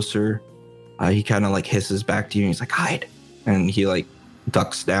bit closer, he kind of like hisses back to you. And he's like, "Hide," and he like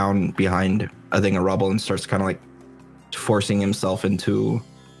ducks down behind a thing of rubble and starts kind of like forcing himself into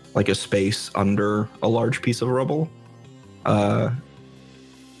like a space under a large piece of rubble. And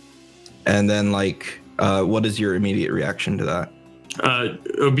then like, what is your immediate reaction to that?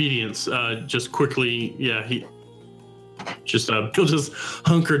 Obedience. Just quickly, yeah. He'll just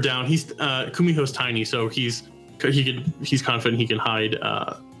hunker down. Kumiho's tiny, so he's confident he can hide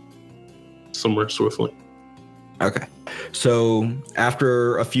somewhere swiftly. Okay, so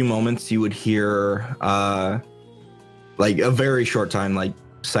after a few moments, you would hear, like a very short time, like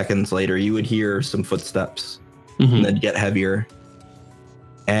seconds later, you would hear some footsteps, and then get heavier,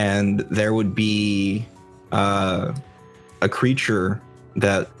 and there would be a creature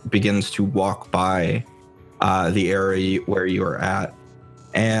that begins to walk by the area where you are at.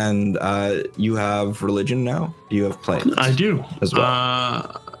 And you have religion now? Do you have plans? I do. As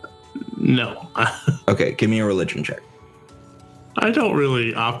well? No. Okay, give me a religion check. I don't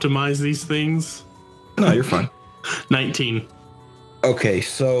really optimize these things. No, you're fine. 19. Okay,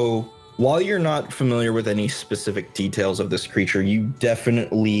 so while you're not familiar with any specific details of this creature, you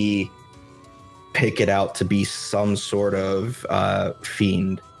definitely pick it out to be some sort of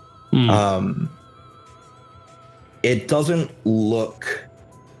fiend. It doesn't look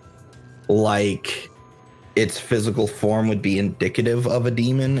like its physical form would be indicative of a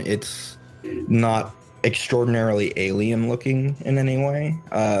demon. It's not extraordinarily alien looking in any way,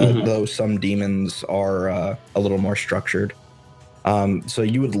 though some demons are a little more structured. So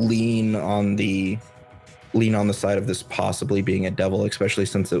you would lean on the side of this possibly being a devil, especially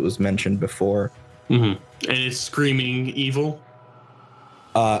since it was mentioned before. And it's screaming evil?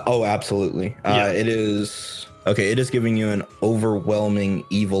 Oh, absolutely. Yeah. It is giving you an overwhelming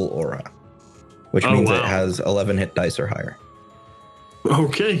evil aura, which means it has 11 hit dice or higher.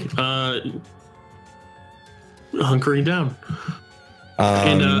 Okay. Hunkering down.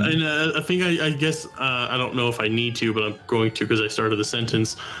 And I think I guess I don't know if I need to, but I'm going to because I started the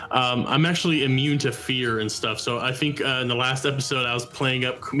sentence. I'm actually immune to fear and stuff. So I think in the last episode I was playing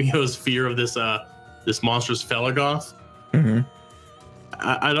up Kumiho's fear of this monstrous Felagoth.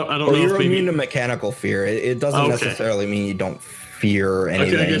 I don't know. You're if maybe immune to mechanical fear. It doesn't necessarily mean you don't fear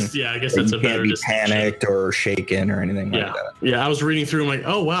anything. Okay, I guess that's a better distinction. Panicked or shaken or anything like that. Yeah, I was reading through. I'm like,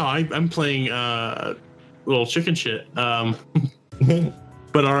 oh wow, I'm playing little chicken shit. But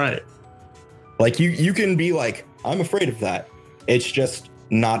all right. Like you can be like, I'm afraid of that. It's just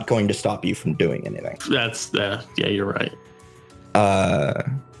not going to stop you from doing anything. Yeah, you're right.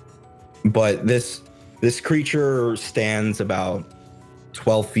 But this creature stands about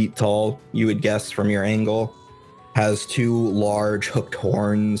 12 feet tall, you would guess from your angle, has two large hooked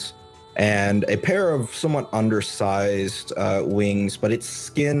horns and a pair of somewhat undersized wings, but its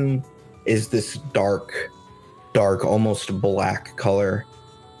skin is this dark, almost black color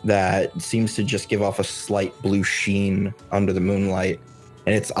that seems to just give off a slight blue sheen under the moonlight,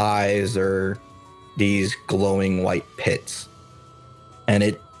 and its eyes are these glowing white pits. And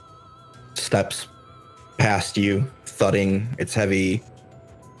it steps past you, thudding its heavy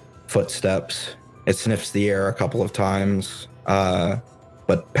footsteps. It sniffs the air a couple of times,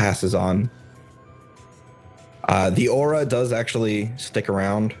 but passes on. The aura does actually stick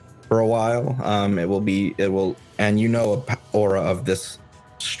around for a while. And you know, an aura of this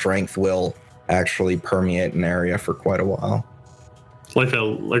strength will actually permeate an area for quite a while. Like a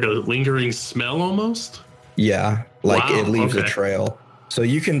lingering smell almost? Yeah, like wow, it leaves a trail. So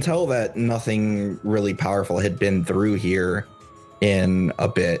you can tell that nothing really powerful had been through here in a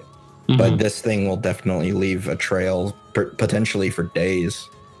bit. But this thing will definitely leave a trail, potentially for days.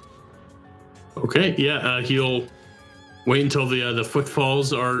 Okay, yeah, he'll wait until the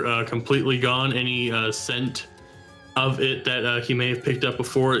footfalls are completely gone. Any scent of it that he may have picked up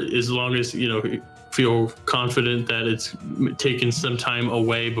before, as long as, feel confident that it's taken some time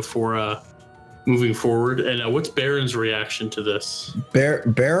away before moving forward. And what's Baron's reaction to this?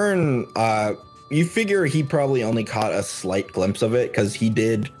 Baron, you figure he probably only caught a slight glimpse of it because he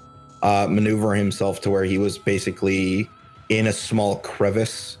did maneuver himself to where he was basically in a small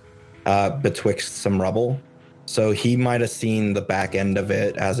crevice betwixt some rubble. So he might have seen the back end of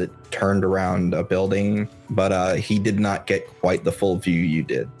it as it turned around a building, but he did not get quite the full view you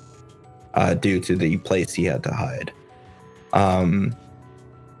did due to the place he had to hide.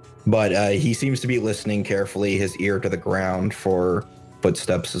 But he seems to be listening carefully, his ear to the ground for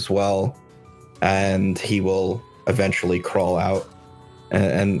footsteps as well, and he will eventually crawl out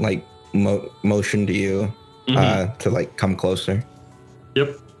and like motion to you to like come closer.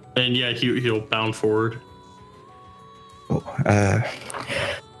 Yep. And yeah, he'll bound forward.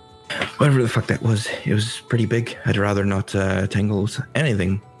 Whatever the fuck that was, it was pretty big. I'd rather not tangle with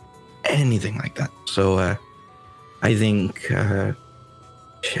anything like that. So I think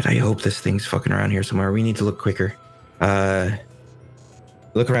shit, I hope this thing's fucking around here somewhere. We need to look quicker.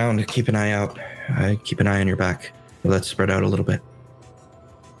 Look around, keep an eye out. Keep an eye on your back. Let's spread out a little bit.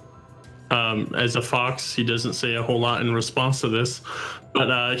 As a fox, he doesn't say a whole lot in response to this,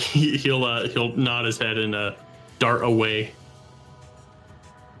 but he'll nod his head and dart away.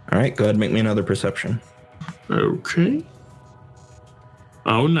 All right, go ahead and make me another perception. Okay.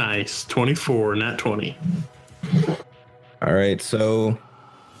 Oh, nice. 24, not 20. All right, so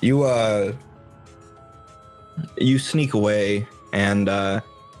you sneak away, and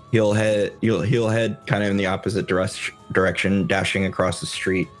he'll head kind of in the opposite direction, dashing across the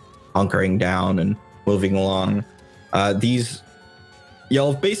street, hunkering down and moving along.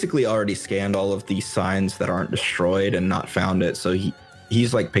 Y'all have basically already scanned all of these signs that aren't destroyed and not found it, so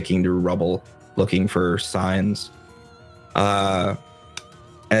he's like picking through rubble looking for signs. You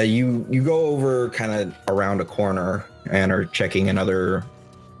go over kind of around a corner and are checking another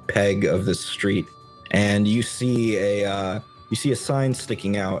peg of the street, and you see a sign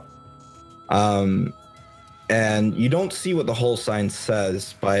sticking out. And you don't see what the whole sign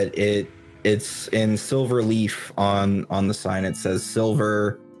says, but it's in silver leaf on the sign. It says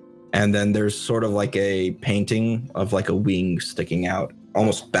silver, and then there's sort of like a painting of like a wing sticking out,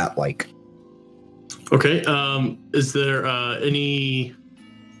 almost bat-like. Okay. Is there any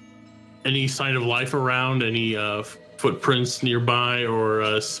sign of life around? Any footprints nearby,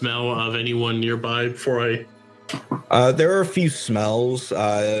 or smell of anyone nearby before I? There are a few smells.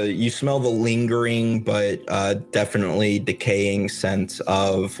 You smell the lingering, but definitely decaying scent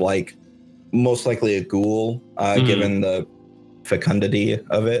of like most likely a ghoul, given the fecundity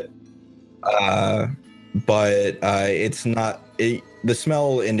of it. But it's not. The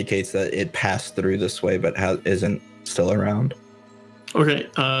smell indicates that it passed through this way, but isn't still around. Okay.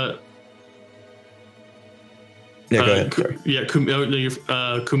 Yeah, go ahead. Sorry. Yeah,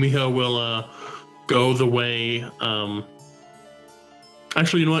 Kumiho will go the way.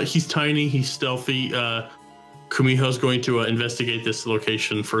 Actually, you know what? He's tiny. He's stealthy. Kumiho's going to investigate this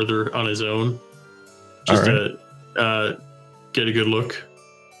location further on his own, just to get a good look.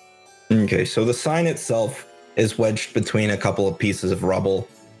 Okay, so the sign itself is wedged between a couple of pieces of rubble,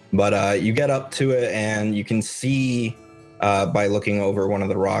 but you get up to it and you can see by looking over one of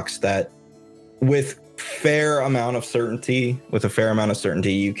the rocks that with a fair amount of certainty,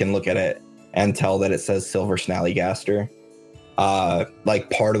 you can look at it and tell that it says Silver Snallygaster. Like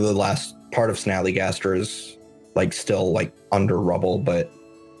part of Snallygaster is like still like under rubble, but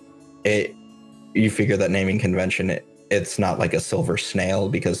you figure that naming convention, it's not like a silver snail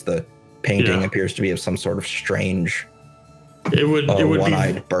because the painting appears to be of some sort of strange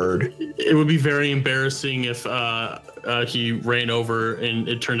one-eyed bird. It would be very embarrassing if he ran over and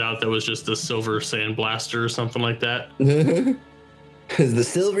it turned out that was just a silver sand blaster or something like that. The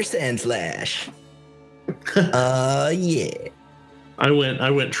Silver Sand Slash. Yeah. I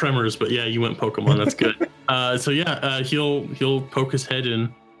went Tremors, but yeah, you went Pokemon. That's good. So yeah, he'll poke his head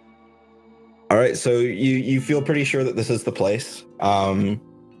in. All right, so you feel pretty sure that this is the place.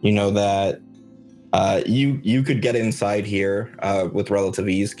 You know that you could get inside here with relative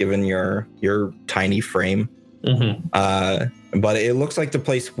ease, given your tiny frame. Mm-hmm. But it looks like the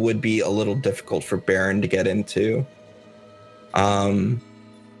place would be a little difficult for Baron to get into.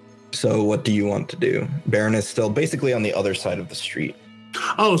 So what do you want to do? Baron is still basically on the other side of the street.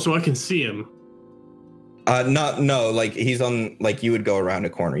 Oh, so I can see him. Like he's on, like you would go around a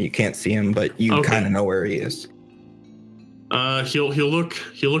corner. You can't see him, but you kind of know where he is. He'll look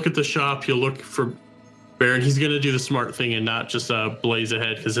at the shop. He'll look for Baron. He's gonna do the smart thing and not just blaze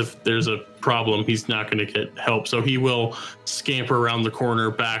ahead, because if there's a problem, he's not gonna get help. So he will scamper around the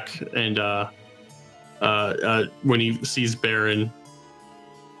corner back, and when he sees Baron,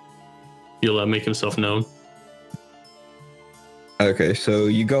 he'll make himself known. Okay, so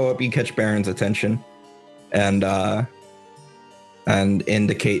you go up, you catch Baron's attention, and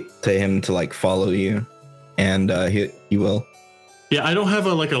indicate to him to like follow you, and he will. Yeah, I don't have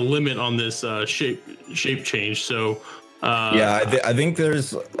a limit on this shape change, so. I think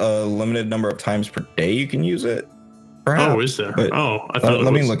there's a limited number of times per day you can use it. Perhaps, oh, is there? I thought.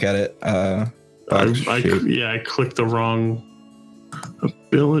 Let me look at it. I clicked the wrong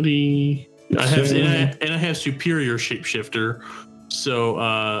ability. I have superior shapeshifter, So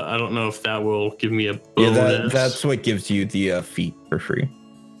I don't know if that will give me a bonus. Yeah, that's what gives you the feat for free.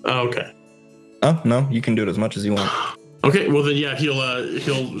 Oh, okay. Oh no, you can do it as much as you want. Okay, well then, yeah,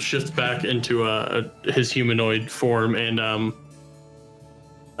 he'll shift back into his humanoid form, and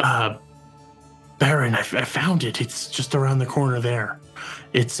Baron, I found it. It's just around the corner there.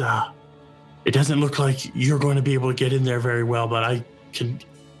 It doesn't look like you're going to be able to get in there very well, but I can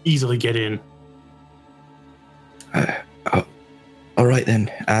easily get in. All right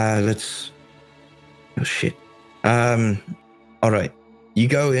then. Let's. Oh shit. All right. You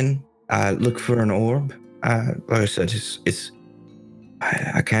go in. Look for an orb. Like I said, it's.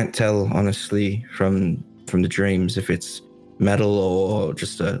 I can't tell honestly from the dreams if it's metal or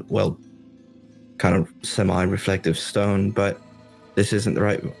just a kind of semi-reflective stone. But this isn't the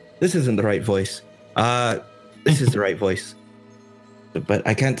right. This isn't the right voice. This is the right voice. But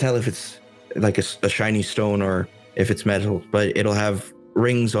I can't tell if it's like a shiny stone or if it's metal. But it'll have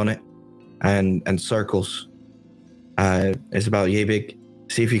rings on it and circles. It's about yay big.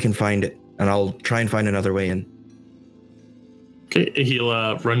 See if you can find it, and I'll try and find another way in. Okay, he'll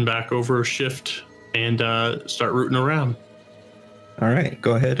run back over, shift, and start rooting around. All right,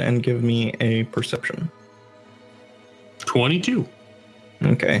 go ahead and give me a perception. 22.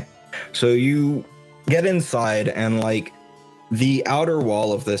 Okay, so you get inside, and like the outer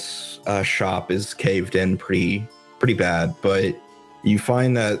wall of this shop is caved in pretty bad, but you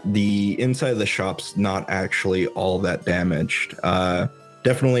find that the inside of the shop's not actually all that damaged.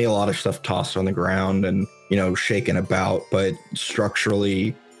 Definitely a lot of stuff tossed on the ground and, shaken about, but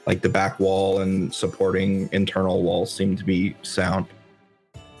structurally, like the back wall and supporting internal walls seem to be sound.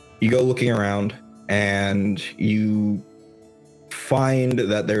 You go looking around and you find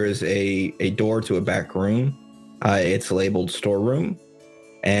that there is a door to a back room. It's labeled storeroom,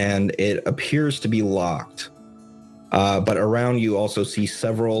 and it appears to be locked. But around you also see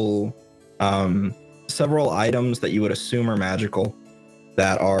several items that you would assume are magical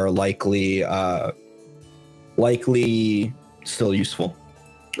that are likely still useful,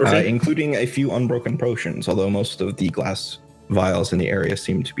 Okay. including a few unbroken potions, although most of the glass vials in the area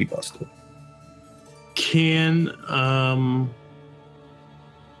seem to be busted.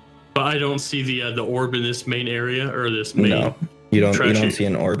 But I don't see the orb in this main area or this main. No, you don't trashy- see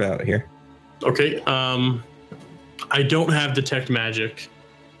an orb out here. Okay. I don't have detect magic,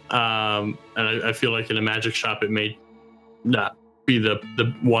 and I feel like in a magic shop it may not be the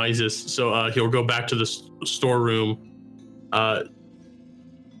wisest. So he'll go back to the storeroom. Would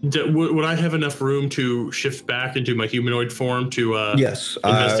I have enough room to shift back into my humanoid form to Yes.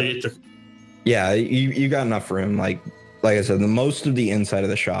 investigate? Yeah, you got enough room. Like I said, the most of the inside of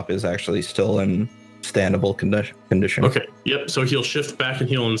the shop is actually still in standable condition. Okay. Yep. So he'll shift back and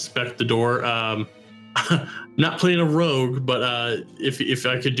he'll inspect the door. Not playing a rogue, but if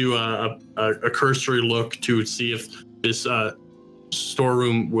I could do a cursory look to see if this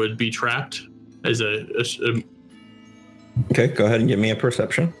storeroom would be trapped as a Okay, go ahead and give me a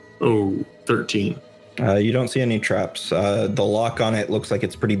perception. 13. You don't see any traps. The lock on it looks like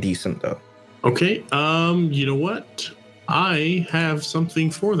it's pretty decent though. Okay. You know what? I have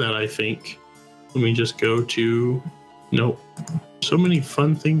something for that, I think. Let me just go to nope. So many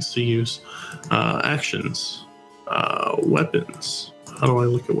fun things to use. Actions. Weapons. How do I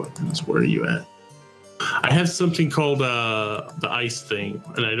look at weapons? Where are you at? I have something called the ice thing,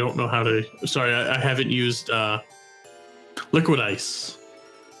 and I don't know how to. Sorry, I haven't used liquid ice.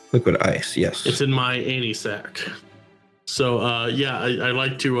 Liquid ice, yes. It's in my Annie sack. So yeah, I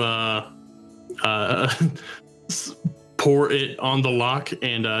like to pour it on the lock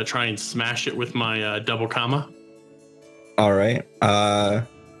and try and smash it with my double comma. All right.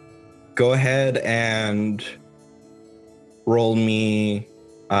 Go ahead and roll me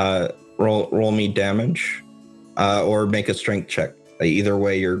damage, or make a strength check. Either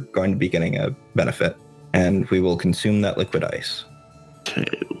way, you're going to be getting a benefit, and we will consume that liquid ice. Okay,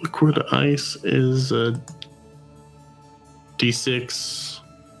 liquid ice is a D6.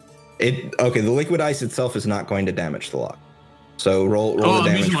 The liquid ice itself is not going to damage the lock. So roll the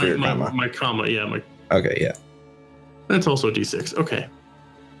damage for your comma. My comma, yeah. Okay, yeah. That's also a D6. Okay.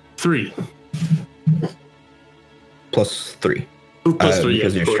 3. Plus 3. Plus 3, because yeah.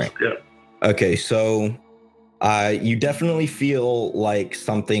 of your strength. Yeah. Okay, so you definitely feel like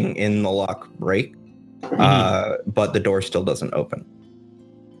something in the lock break, but the door still doesn't open.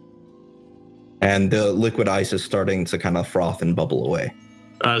 And the liquid ice is starting to kind of froth and bubble away.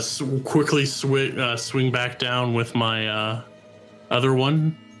 Quickly swing back down with my other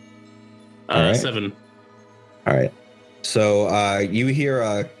one. All right. 7. All right. So you hear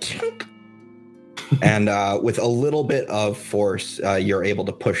a And with a little bit of force, you're able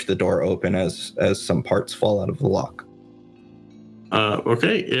to push the door open as some parts fall out of the lock.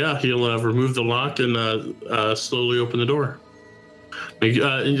 Okay, yeah, he'll remove the lock and slowly open the door.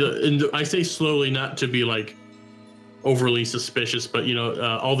 And I say slowly not to be like overly suspicious, but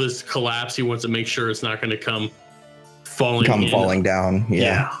all this collapse, he wants to make sure it's not going to come falling down.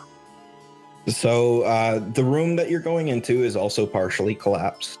 Yeah. So the room that you're going into is also partially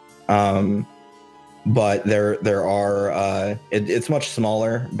collapsed. But there are it's much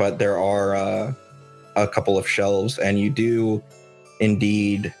smaller, but there are a couple of shelves, and you do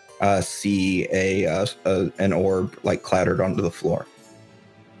indeed see an orb like clattered onto the floor.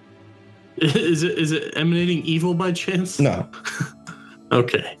 Is it emanating evil by chance? No.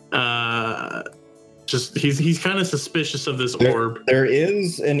 Okay. Just he's kind of suspicious of this orb. There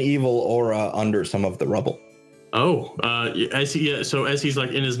is an evil aura under some of the rubble. Oh, so as he's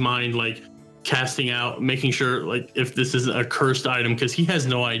like in his mind, like casting out, making sure like if this isn't a cursed item, because he has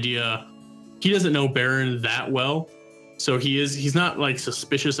no idea. He doesn't know Baron that well. So he's not like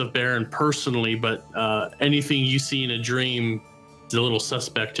suspicious of Baron personally, but anything you see in a dream is a little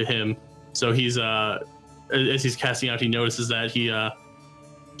suspect to him. So he's as he's casting out, he notices that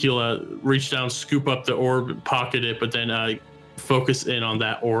he'll reach down, scoop up the orb, pocket it, but then focus in on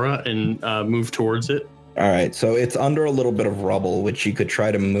that aura and move towards it. All right, so it's under a little bit of rubble, which you could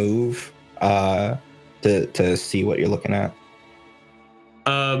try to move to see what you're looking at.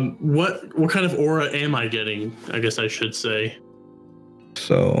 What kind of aura am I getting? I guess I should say.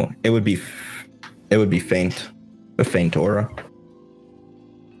 So it would be faint, a faint aura.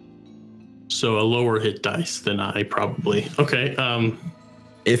 So a lower hit dice than I probably. Okay.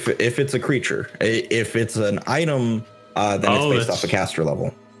 If it's a creature, if it's an item, then it's based off a caster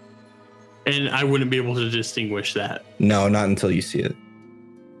level. And I wouldn't be able to distinguish that. No, not until you see it.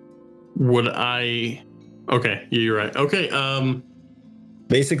 Would I? Okay, you're right. Okay.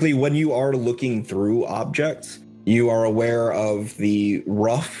 Basically, when you are looking through objects, you are aware of the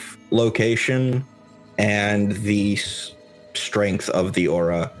rough location and the strength of the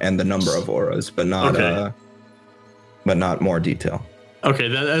aura and the number of auras, but not more detail. Okay,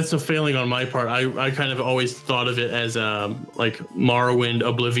 that's a failing on my part. I kind of always thought of it as like Morrowind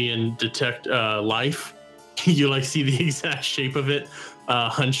Oblivion detect life. You like see the exact shape of it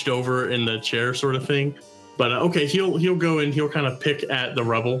hunched over in the chair sort of thing. But okay, he'll go and he'll kind of pick at the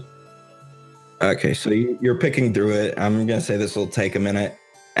rubble. Okay, so you're picking through it. I'm gonna say this will take a minute,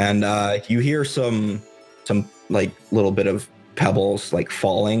 and you hear some like little bit of pebbles like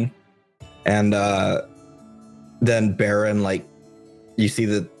falling, and then Baron, like, you see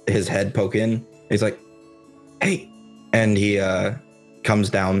his head poke in. He's like, "Hey," and he comes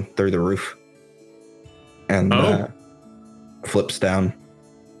down through the roof and flips down.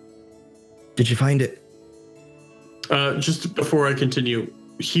 Did you find it? Just before I continue,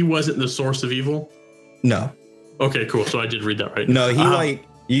 he wasn't the source of evil? No. Okay, cool. So I did read that right. No, he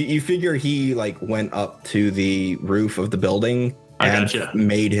you figure he like went up to the roof of the building and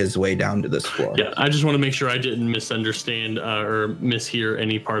made his way down to this floor. Yeah, I just want to make sure I didn't misunderstand or mishear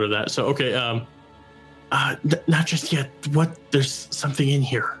any part of that. So, okay, not just yet. There's something in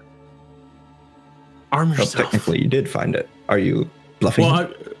here. Arm yourself. Well, technically, you did find it. Are you bluffing?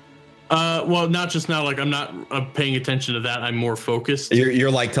 Well, not just now. Like, I'm not paying attention to that. I'm more focused.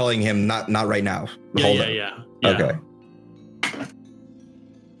 You're like telling him not right now. Yeah. Okay.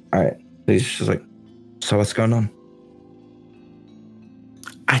 All right. He's just like, so what's going on?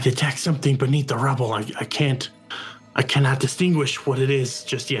 I detect something beneath the rubble. I cannot distinguish what it is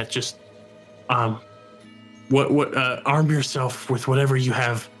just yet. Just, arm yourself with whatever you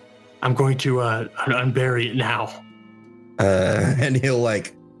have. I'm going to unbury it now. And he'll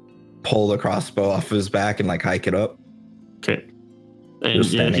like pull the crossbow off his back and like hike it up. Okay. And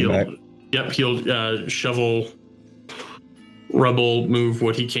he'll shovel rubble, move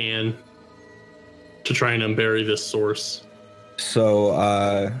what he can to try and unbury this source.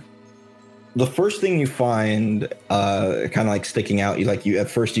 So the first thing you find kind of like sticking out, you at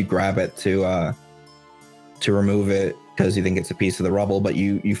first you grab it to remove it because you think it's a piece of the rubble, but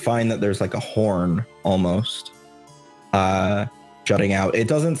you find that there's like a horn almost jutting out. It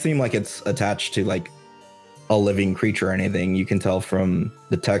doesn't seem like it's attached to like a living creature or anything. You can tell from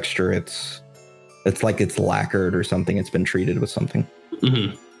the texture it's like it's lacquered or something. It's been treated with something.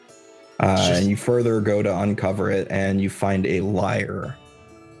 Mm-hmm. And you further go to uncover it, and you find a lyre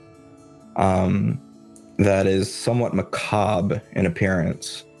that is somewhat macabre in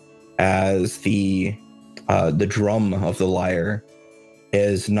appearance, as the drum of the lyre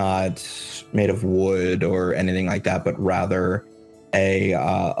is not made of wood or anything like that, but rather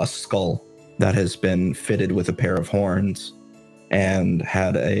a skull that has been fitted with a pair of horns and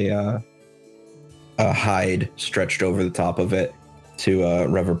had a hide stretched over the top of it to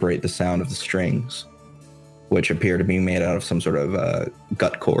reverberate the sound of the strings, which appear to be made out of some sort of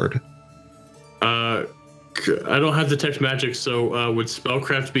gut cord. I don't have detect magic, so would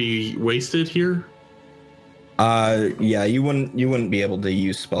spellcraft be wasted here? Yeah, you wouldn't be able to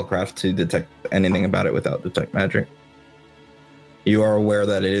use spellcraft to detect anything about it without detect magic. You are aware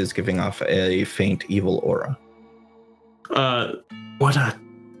that it is giving off a faint evil aura. What a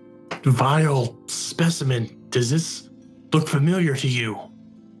vile specimen. Does this look familiar to you?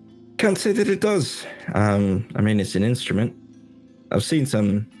 Can't say that it does. I mean, it's an instrument. I've seen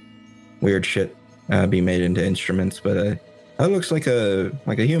some weird shit be made into instruments, but that looks like a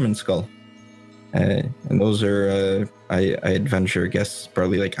human skull. And those are, I'd venture guess,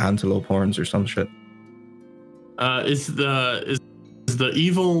 probably like antelope horns or some shit. Is there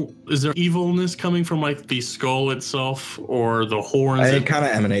evilness coming from like the skull itself or the horns? It kind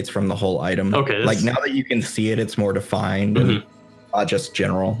of emanates from the whole item. Okay. Like now that you can see it, it's more defined and just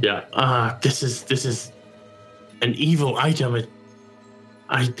general. Yeah. This is an evil item.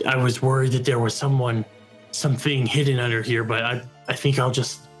 I was worried that there was something hidden under here, but I think I'll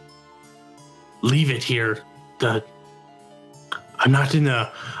just leave it here. I'm not in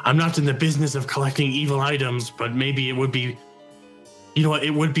the business of collecting evil items, but maybe it would be,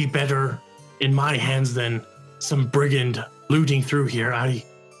 it would be better in my hands than some brigand looting through here. And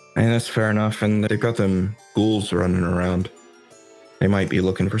that's fair enough. And they've got them ghouls running around. They might be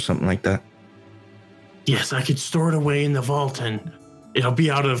looking for something like that. Yes, I could store it away in the vault and it'll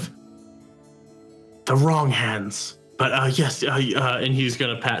be out of the wrong hands. But yes, and he's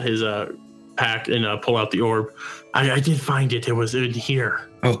gonna pat his pack and pull out the orb. I did find it. It was in here.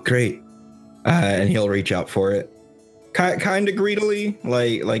 Oh, great. And he'll reach out for it. Kind of greedily,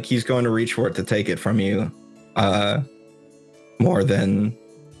 like he's going to reach for it to take it from you. More than...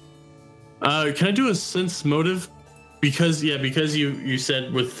 Can I do a sense motive? Because you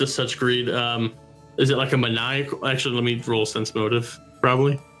said with such greed, is it like a maniacal? Actually, let me roll sense motive,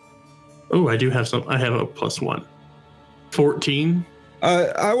 probably. Oh, I have a +1. 14.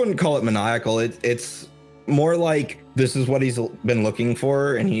 I wouldn't call it maniacal. It's more like this is what he's been looking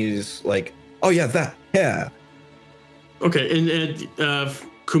for, and he's like, oh yeah, that, yeah. Okay, and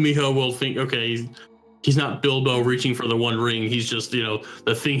Kumiho will think, okay, he's not Bilbo reaching for the One Ring. He's just,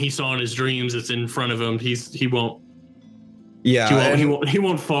 the thing he saw in his dreams. It's in front of him. He won't. Yeah, he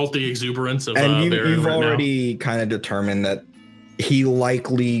won't fault the exuberance of. And you've already kind of determined that he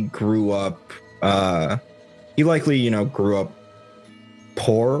likely grew up. Grew up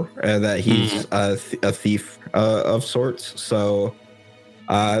poor, that he's a thief of sorts. So,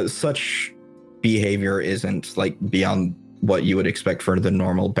 such behavior isn't like beyond what you would expect for the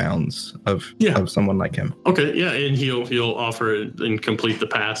normal bounds of someone like him. Okay, yeah, and he'll offer it and complete the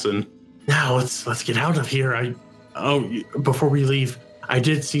pass. And now let's get out of here. Before we leave, I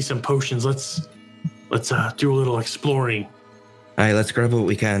did see some potions. Let's do a little exploring. All right, let's grab what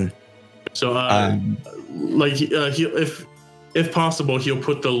we can. So, if possible, he'll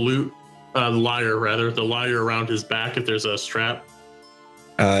put the lyre around his back if there's a strap.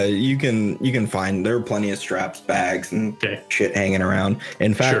 You can find, there are plenty of straps, bags, and shit hanging around.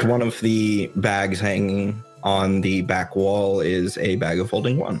 In fact, one of the bags hanging on the back wall is a bag of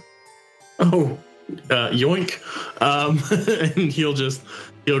holding one. Oh, yoink! And he'll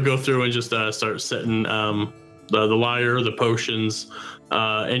go through and just start setting the lyre, the potions.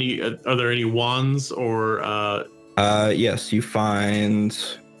 Are there any wands or? Yes, you find.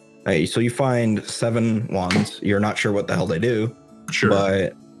 Hey, so you find 7 wands. You're not sure what the hell they do. Sure.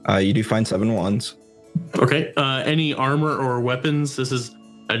 But you do find 7 wands. Okay. Any armor or weapons? This is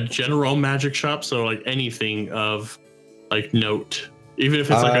a general magic shop, so like anything of like note, even if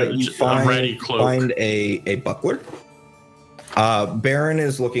it's like a ready cloak. Find a buckler. Baron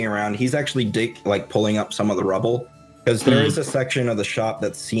is looking around. He's actually pulling up some of the rubble because there is a section of the shop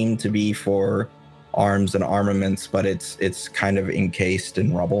that seemed to be for arms and armaments, but it's kind of encased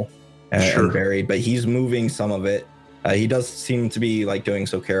in rubble and buried. But he's moving some of it. He does seem to be like doing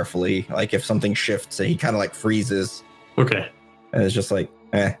so carefully. Like if something shifts, he kind of like freezes. Okay. And it's just like,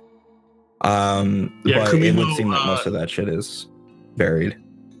 eh. But it would seem that most of that shit is buried.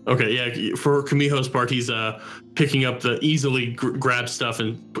 Okay, yeah. For Kumiho's part, he's picking up the easily grab stuff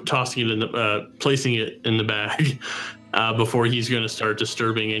and tossing it in placing it in the bag before he's going to start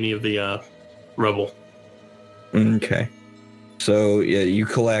disturbing any of the rubble. Okay. So yeah, you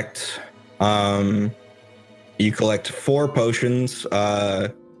collect 4 potions,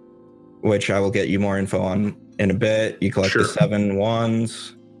 which I will get you more info on in a bit. You collect the 7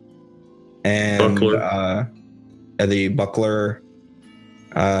 wands. and Buckler. The buckler.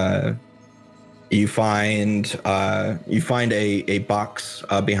 You find a box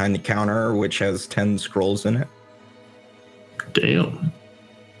behind the counter which has 10 scrolls in it. Damn.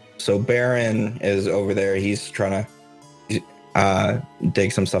 So Baron is over there. He's trying to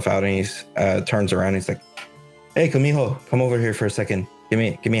dig some stuff out, and he's turns around. He's like, "Hey, Kumiho, come over here for a second. Give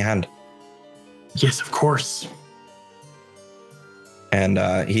me a hand." Yes, of course. And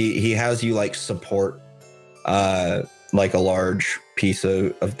he has you like support like a large piece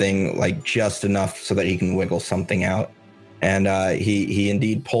of thing, like just enough so that he can wiggle something out. And he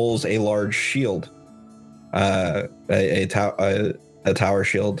indeed pulls a large shield, a tower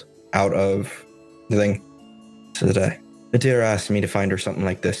shield out of the thing. So that Adira asked me to find her something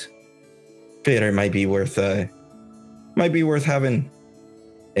like this. Figure it might be worth having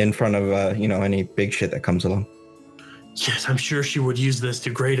in front of any big shit that comes along. Yes, I'm sure she would use this to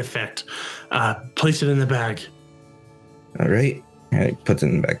great effect. Place it in the bag. All right. And he puts it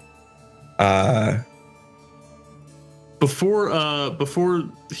in the bag. Before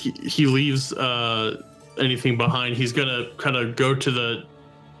he leaves anything behind, he's gonna kind of go to the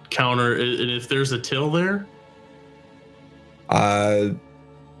counter, and if there's a till there,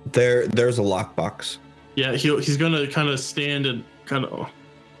 there's a lockbox. yeah, he's gonna kind of stand and kind of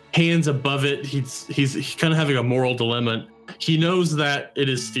hands above it. He's kind of having a moral dilemma. He knows that it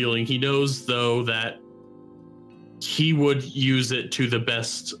is stealing. He knows though that he would use it to the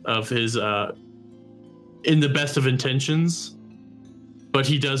best of his in the best of intentions, but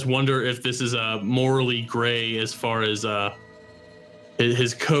he does wonder if this is morally gray as far as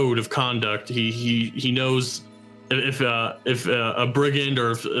his code of conduct. He knows if a brigand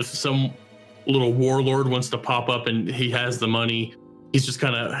or if some little warlord wants to pop up and he has the money, he's just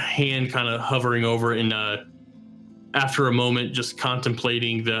kind of hovering over and after a moment just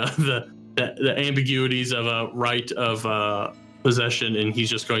contemplating the ambiguities of a right of possession, and he's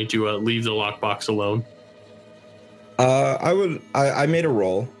just going to leave the lockbox alone. I made a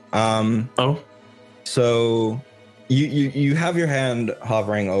roll. So you have your hand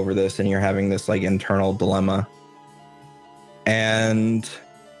hovering over this, and you're having this like internal dilemma, and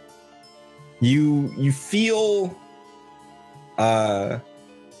you feel as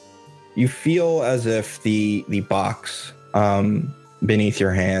if the box beneath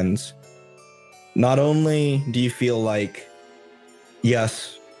your hands, not only do you feel like,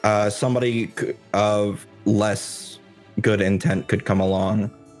 yes, somebody of less good intent could come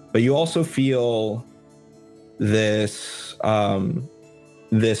along, but you also feel this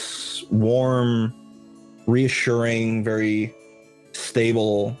this warm, reassuring, very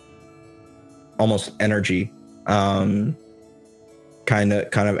stable, almost energy kind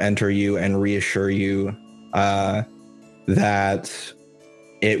of enter you and reassure you that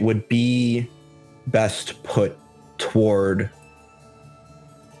it would be best put toward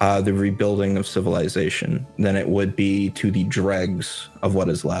the rebuilding of civilization than it would be to the dregs of what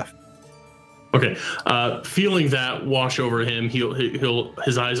is left. Okay, feeling that wash over him, he'll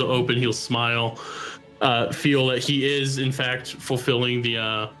his eyes will open, he'll smile, feel that he is in fact fulfilling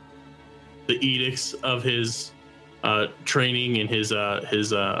the edicts of his training and his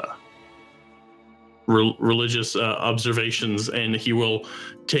religious observations, and he will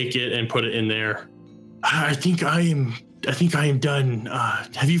take it and put it in there. I think I am done.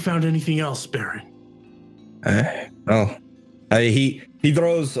 Have you found anything else, Baron? He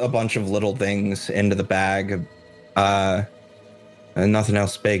throws a bunch of little things into the bag. Nothing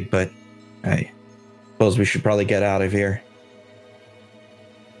else big, but I suppose we should probably get out of here.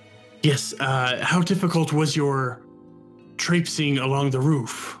 Yes. How difficult was your traipsing along the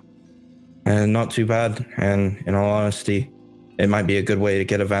roof? Not too bad, and in all honesty, it might be a good way to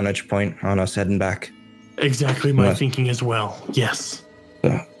get a vantage point on us heading back. Exactly my thinking as well. Yes.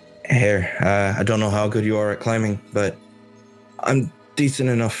 Here, I don't know how good you are at climbing, but I'm decent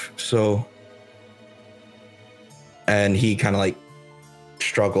enough, so... And he kind of like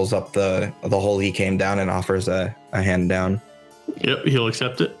struggles up the hole he came down and offers a hand down. Yep, he'll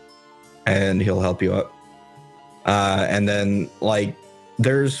accept it. And he'll help you up. And then, like,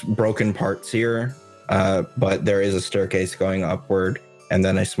 there's broken parts here, but there is a staircase going upward, and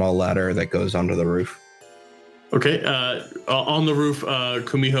then a small ladder that goes onto the roof. Okay, on the roof,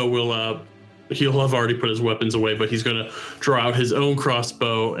 Kumiho will, he'll have already put his weapons away, but he's going to draw out his own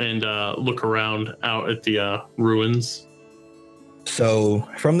crossbow and look around out at the ruins. So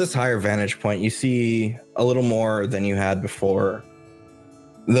from this higher vantage point, you see a little more than you had before.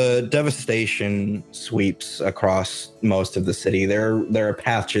 The devastation sweeps across most of the city. There are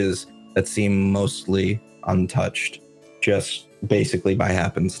patches that seem mostly untouched, just basically by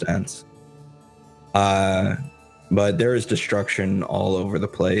happenstance. But there is destruction all over the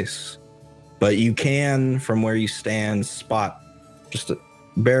place. But you can, from where you stand, spot just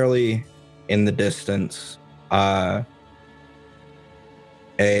barely in the distance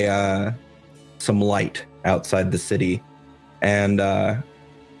some light outside the city, and that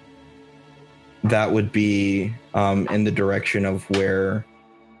would be in the direction of where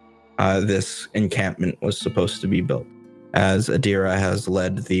this encampment was supposed to be built, as Adira has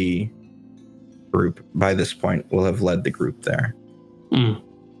led the group. By this point, will have led the group there.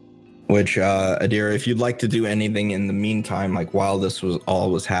 Which, Adira, if you'd like to do anything in the meantime, like while this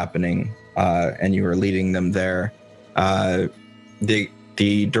was happening, and you were leading them there, the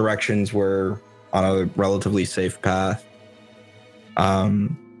directions were on a relatively safe path.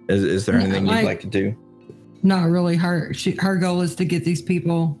 Is there anything you'd like to do? Not really. Her goal is to get these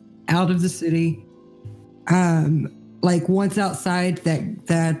people out of the city. Like once outside,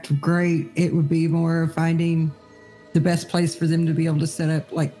 that's great. It would be more of finding the best place for them to be able to set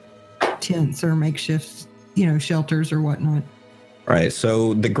up like tents or makeshift, shelters or whatnot. Right.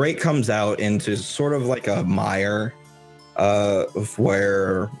 So the grate comes out into sort of like a mire of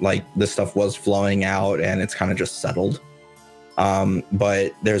where like the stuff was flowing out, and it's kind of just settled.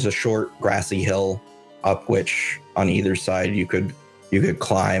 But there's a short grassy hill up which on either side you could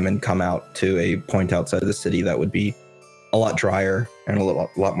climb and come out to a point outside the city that would be a lot drier and a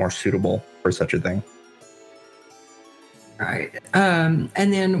lot more suitable for such a thing. Right. And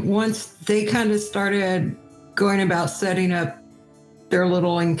then once they kind of started going about setting up their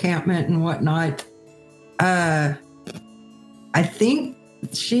little encampment and whatnot, I think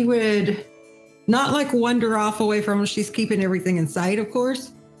she would not like wander off away from them. She's keeping everything in sight, of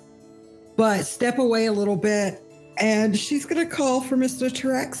course, but step away a little bit, and she's going to call for Mr.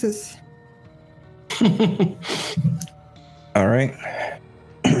 Taraxis. All right.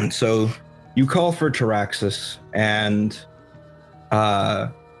 So you call for Taraxis, and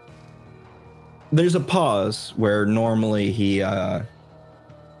there's a pause where normally he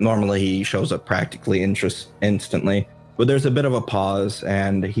shows up practically instantly, but there's a bit of a pause,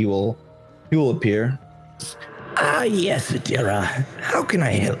 and he will appear. Yes, Adira. How can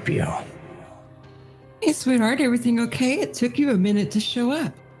I help you? Hey, sweetheart, everything okay? It took you a minute to show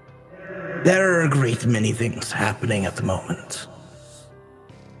up. There are a great many things happening at the moment.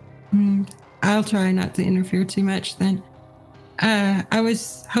 I'll try not to interfere too much then. I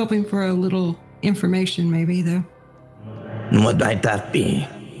was hoping for a little information maybe, though. What might that be?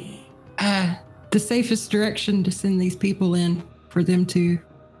 The safest direction to send these people in for them to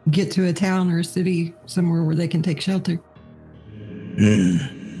get to a town or a city somewhere where they can take shelter.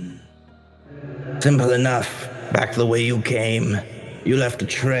 Simple enough. Back the way you came, you left a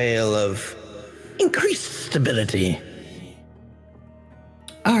trail of increased stability.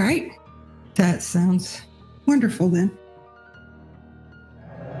 All right. That sounds wonderful then.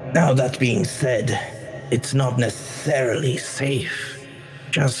 Now, that being said, it's not necessarily safe,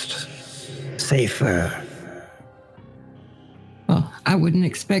 just safer. Well, I wouldn't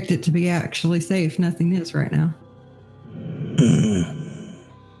expect it to be actually safe. Nothing is right now.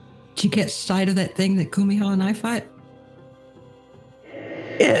 Did you catch sight of that thing that Kumiho and I fought?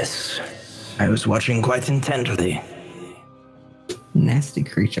 Yes, I was watching quite intently. Nasty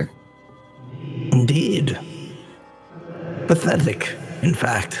creature. Indeed. Pathetic, in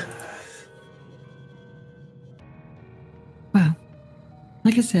fact. Well,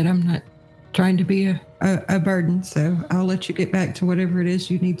 like I said, I'm not trying to be a burden, so I'll let you get back to whatever it is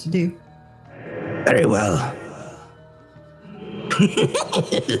you need to do. Very well.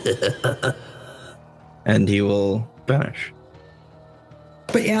 And he will vanish.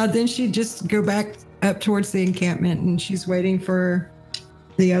 But yeah, then she'd just go back up towards the encampment, and she's waiting for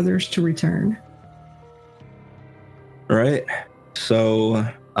the others to return. All right. So,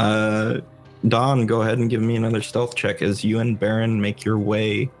 Dawn, go ahead and give me another stealth check as you and Baron make your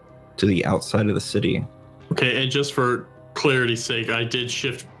way to the outside of the city. Okay, and just for clarity's sake, I did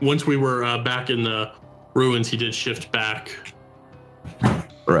shift. Once we were back in the ruins, he did shift back.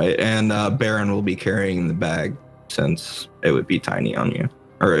 Right, and Baron will be carrying the bag since it would be tiny on you,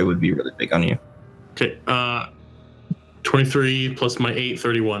 or it would be really big on you. Okay, 23 plus my 8,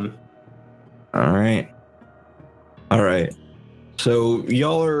 31. All right. So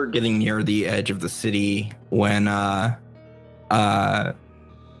y'all are getting near the edge of the city when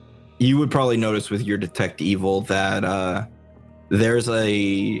you would probably notice with your detect evil that there's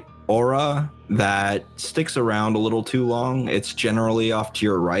a aura that sticks around a little too long. It's generally off to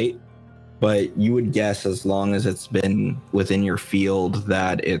your right, but you would guess as long as it's been within your field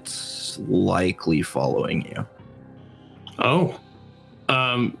that it's likely following you. Oh.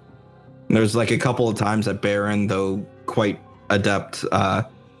 There's like a couple of times that Baron, though quite adept,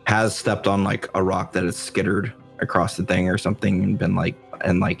 has stepped on like a rock that is skittered across the thing or something and been like,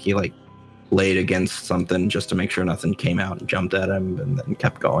 he like laid against something just to make sure nothing came out and jumped at him and then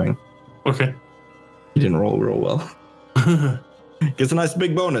kept going. Okay. He didn't roll real well. Gets a nice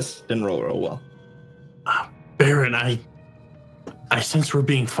big bonus. Didn't roll real well. Baron, I sense we're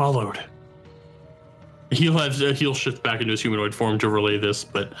being followed. He'll shift back into his humanoid form to relay this,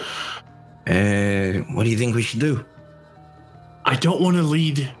 but what do you think we should do? I don't want to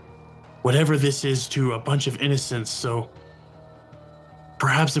lead whatever this is to a bunch of innocents, so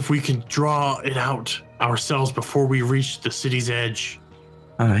perhaps if we can draw it out ourselves before we reach the city's edge.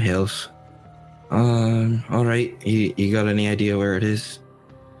 Hills. All right. You got any idea where it is?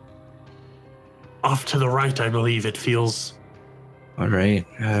 Off to the right, I believe it feels. All right.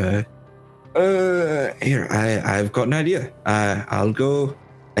 Here, I've got an idea. I'll go.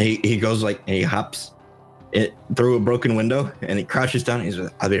 He goes like, and he hops it through a broken window and he crouches down. He's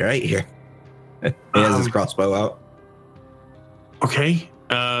like, I'll be right here. He has his crossbow out. Okay.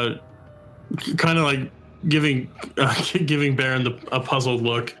 Kind of like giving Baron a puzzled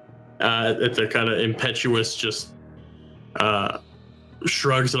look at the kind of impetuous, just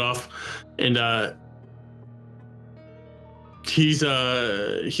shrugs it off, and he's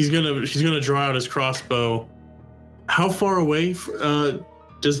gonna draw out his crossbow. How far away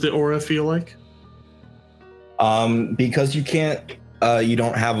does the aura feel like? Because you can't, you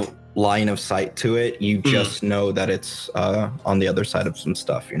don't have line of sight to it. You just know that it's on the other side of some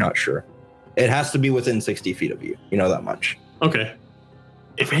stuff. You're not sure. It has to be within 60 feet of you. You know that much. Okay.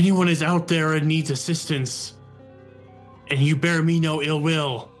 If anyone is out there and needs assistance, and you bear me no ill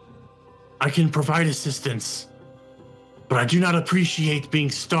will, I can provide assistance. But I do not appreciate being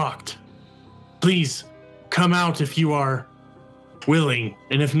stalked. Please, come out if you are willing,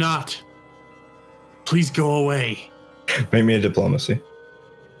 and if not, please go away. Make me a diplomacy.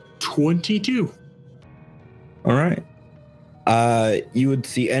 22. All right. You would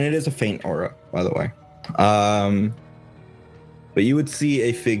see, and it is a faint aura, by the way. But you would see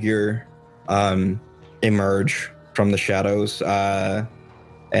a figure emerge from the shadows,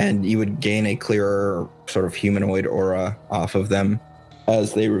 and you would gain a clearer sort of humanoid aura off of them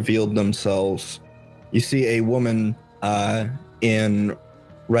as they revealed themselves. You see a woman in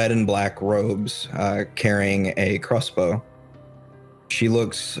red and black robes carrying a crossbow. She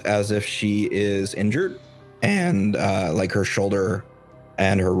looks as if she is injured, and like her shoulder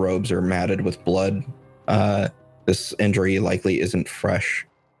and her robes are matted with blood. This injury likely isn't fresh.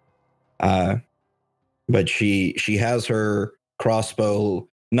 But she has her crossbow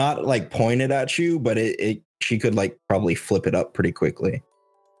not like pointed at you, but she could like probably flip it up pretty quickly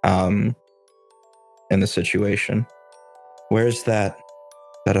in the situation. Where's that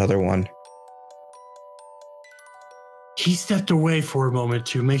other one? He stepped away for a moment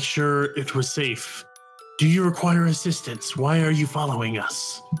to make sure it was safe. Do you require assistance? Why are you following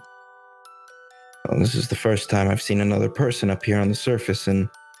us? Well, this is the first time I've seen another person appear on the surface in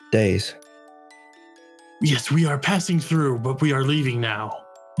days. Yes, we are passing through, but we are leaving now.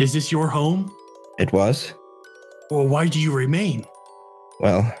 Is this your home? It was. Well, why do you remain?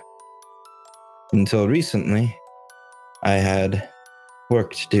 Well, until recently, I had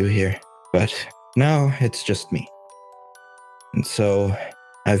work to do here, but now it's just me. And so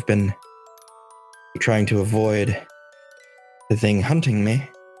I've been trying to avoid the thing hunting me,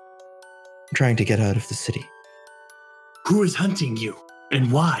 trying to get out of the city. Who is hunting you,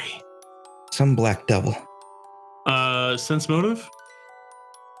 and why? Some black devil. Sense motive?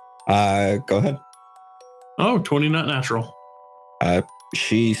 Go ahead. Oh, 20 not natural.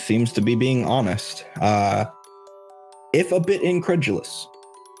 She seems to be being honest. If a bit incredulous.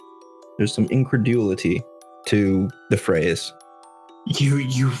 There's some incredulity to the phrase.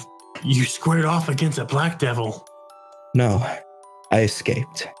 You squared off against a black devil. No, I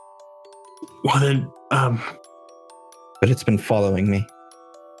escaped. Well then, But it's been following me.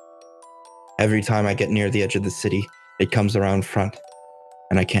 Every time I get near the edge of the city, it comes around front,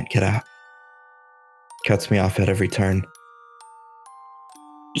 and I can't get out. Cuts me off at every turn.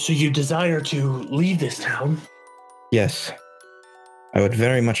 So you desire to leave this town? Yes, I would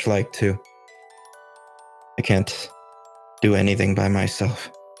very much like to. I can't do anything by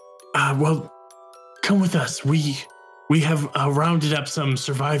myself. Well, come with us. We have rounded up some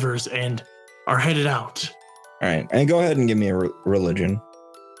survivors and are headed out. All right, and go ahead and give me a religion.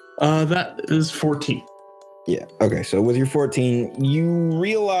 That is 14. Yeah, okay, so with your 14, you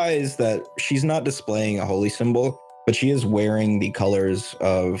realize that she's not displaying a holy symbol, but she is wearing the colors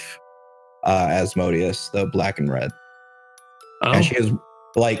of Asmodeus, the black and red. Oh. And she has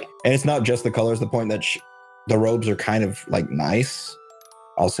Like, and it's not just the colors. The point that the robes are kind of like nice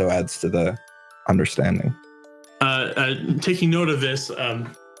also adds to the understanding. Taking note of this,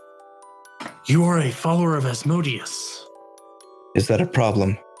 you are a follower of Asmodeus. Is that a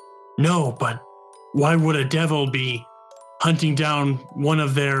problem? No, but why would a devil be hunting down one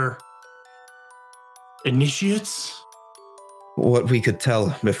of their initiates? What we could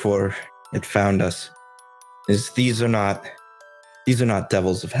tell before it found us is these are not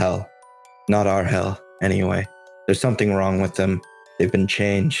devils of hell. Not our hell, anyway. There's something wrong with them. They've been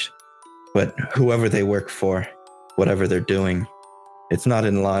changed. But whoever they work for, whatever they're doing, it's not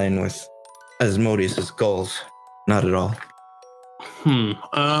in line with Asmodeus' goals. Not at all.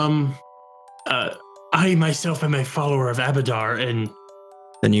 I myself am a follower of Abadar, and...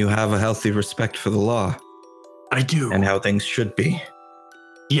 Then you have a healthy respect for the law. I do. And how things should be.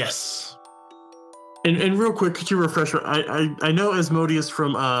 Yes. And real quick, could you refresh? I know Asmodeus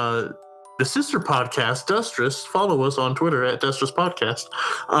from the sister podcast, Dustress. Follow us on Twitter at Dustress Podcast.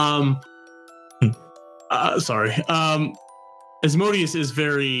 Sorry. Asmodeus is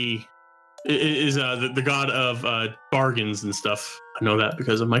the god of bargains and stuff. I know that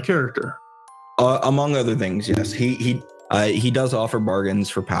because of my character. Among other things, yes. He does offer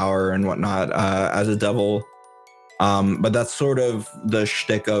bargains for power and whatnot as a devil. But that's sort of the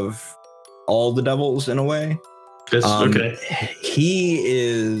shtick of all the devils in a way. Okay. He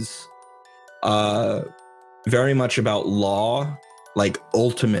is very much about law, like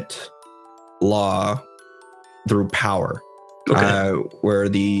ultimate law through power. Okay. Where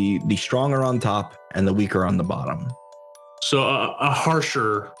the strong are on top and the weak are on the bottom. So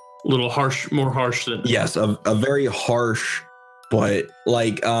a more harsh than... Yes, a very harsh, but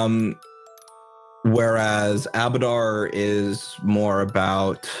like, whereas Abadar is more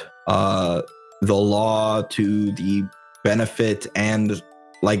about the law to the benefit, and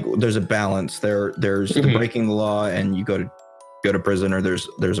like there's a balance. There's the breaking the law and you go to prison, or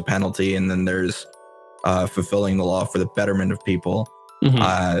there's a penalty, and then there's fulfilling the law for the betterment of people.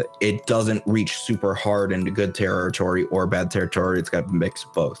 It doesn't reach super hard into good territory or bad territory. It's got a mix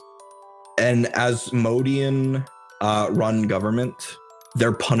of both. And Asmodean run government,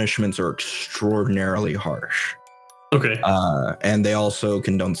 their punishments are extraordinarily harsh. Okay. And they also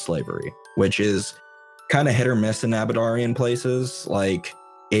condone slavery, which is kind of hit or miss in Abadarian places. Like,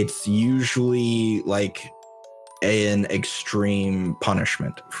 it's usually like an extreme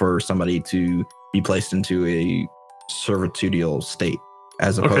punishment for somebody to be placed into a servitudial state,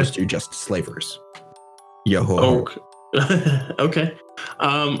 as opposed to just slavers. Yo-ho. Okay.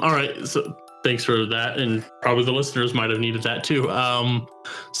 All right. So thanks for that. And probably the listeners might have needed that too.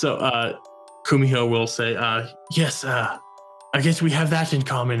 So Kumiho will say, yes, I guess we have that in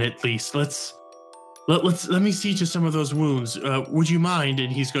common at least. Let me see to some of those wounds. Would you mind?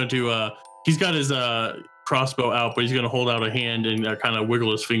 And he's going to, he's got his crossbow out, but he's going to hold out a hand and kind of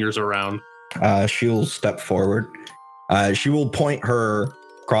wiggle his fingers around. She'll step forward. She will point her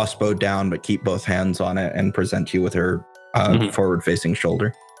crossbow down, but keep both hands on it and present you with her forward-facing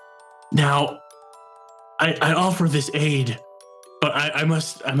shoulder. Now, I offer this aid, but I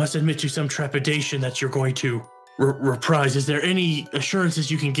must admit to some trepidation that you're going to reprise. Is there any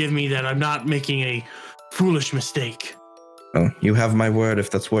assurances you can give me that I'm not making a foolish mistake? Oh, you have my word if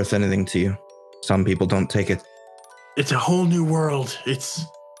that's worth anything to you. Some people don't take it. It's a whole new world.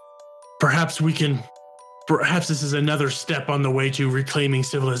 Perhaps this is another step on the way to reclaiming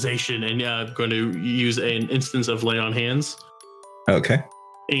civilization. And I'm going to use an instance of lay on hands. Okay.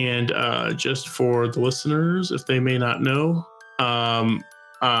 And just for the listeners, if they may not know,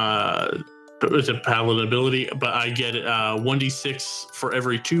 it's a paladin ability, but I get 1d6 for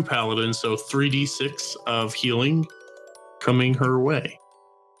every 2 paladins, so 3d6 of healing coming her way.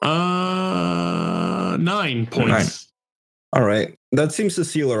 9 points. 9. All right. That seems to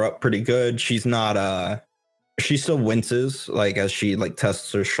seal her up pretty good. She's not she still winces like as she like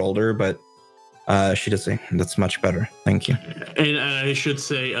tests her shoulder, but she does say that's much better. Thank you. And I should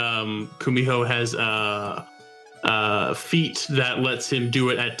say Kumiho has feat that lets him do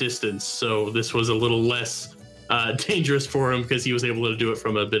it at distance, so this was a little less dangerous for him because he was able to do it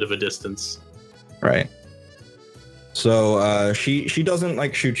from a bit of a distance. Right. So she doesn't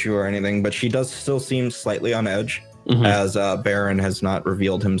like shoot you or anything, but she does still seem slightly on edge as Baron has not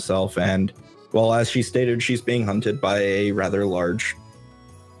revealed himself, and well, as she stated, she's being hunted by a rather large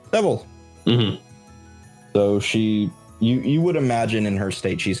devil. So you would imagine in her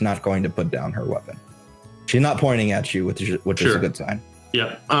state she's not going to put down her weapon. She's not pointing at you, which is a good sign.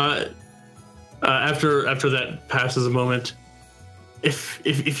 Yeah. After that passes a moment,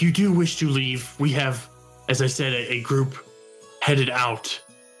 if you do wish to leave, we have, as I said, a group headed out.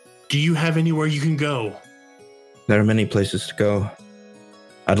 Do you have anywhere you can go? There are many places to go.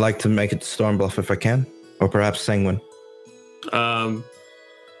 I'd like to make it to Stormbluff if I can, or perhaps Sanguine.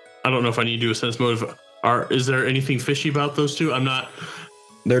 I don't know if I need to do a sense motive. Is there anything fishy about those two? I'm not.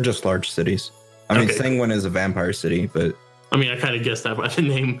 They're just large cities. I mean, Sanguine is a vampire city, but... I mean, I kind of guessed that by the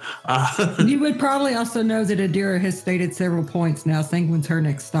name. You would probably also know that Adira has stated several points now. Sanguine's her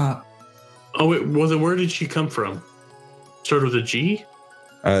next stop. Oh, where did she come from? Start with a G?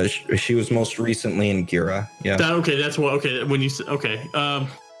 She was most recently in Gira. Yeah. That's what. Okay, when you said okay,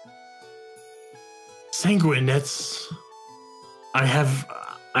 Sanguine. That's.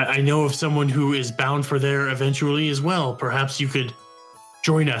 I know of someone who is bound for there eventually as well. Perhaps you could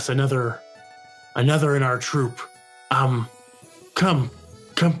join us. Another in our troop. Come,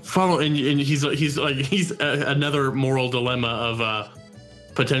 follow. And he's another moral dilemma of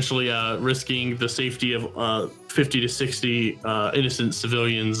potentially risking the safety of 50 to 60 innocent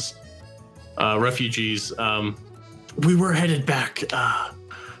civilians, refugees. We were headed back.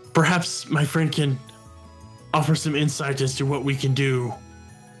 Perhaps my friend can offer some insight as to what we can do.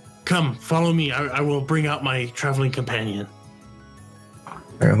 Come, follow me. I will bring out my traveling companion.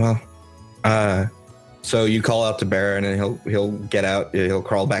 Very well. So you call out to Baron, and he'll get out. He'll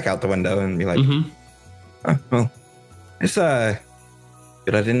crawl back out the window and be like, oh, "Well, it's good.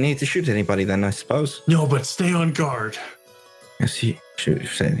 I didn't need to shoot anybody then, I suppose." No, but stay on guard. Yes,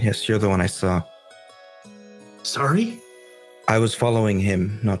 yes, you're the one I saw. Sorry? I was following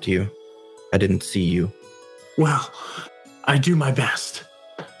him, not you. I didn't see you. Well, I do my best.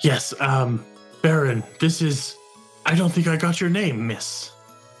 Yes, Baron, this is... I don't think I got your name, miss.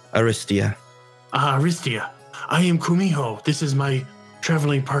 Aristia. Aristia. I am Kumiho. This is my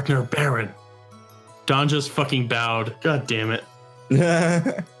traveling partner, Baron. Don just fucking bowed. God damn it.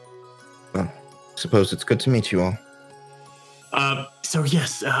 Well, suppose it's good to meet you all. So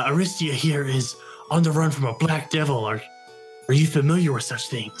yes, Aristia here is on the run from a black devil. Are you familiar with such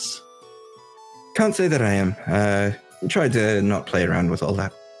things? Can't say that I am. Tried to not play around with all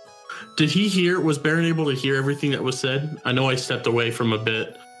that. Was Baron able to hear everything that was said? I know I stepped away from a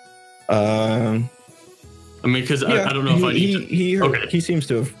bit. I mean, because yeah, I don't know if I need to... He seems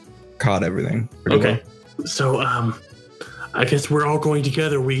to have caught everything pretty well. So, I guess we're all going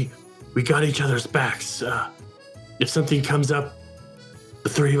together. We got each other's backs. If something comes up, the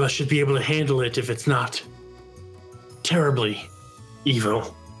three of us should be able to handle it if it's not terribly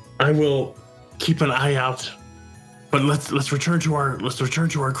evil. I will keep an eye out. But let's return to our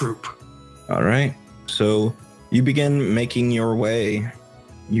group. All right. So you begin making your way.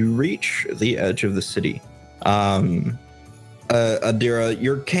 You reach the edge of the city. Adira,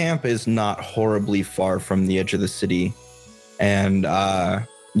 your camp is not horribly far from the edge of the city, and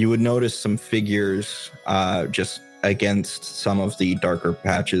you would notice some figures just against some of the darker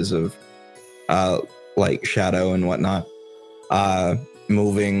patches of like shadow and whatnot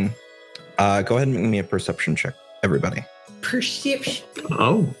moving. Go ahead and make me a perception check, everybody. Perception.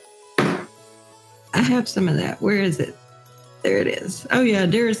 Oh. I have some of that. Where is it? There it is. Oh yeah,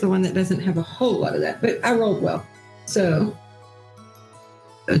 Dara's the one that doesn't have a whole lot of that, but I rolled well. So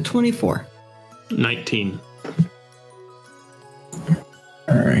 24. 19.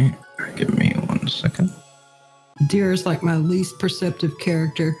 All right. Give me 1 second. Dara's like my least perceptive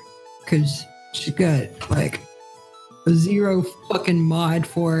character because she's got like a 0 fucking mod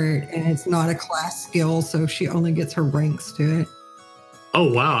for it, and it's not a class skill, so she only gets her ranks to it.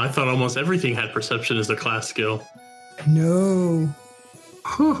 Oh wow, I thought almost everything had perception as a class skill. No.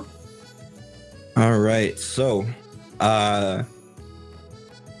 Huh. All right, so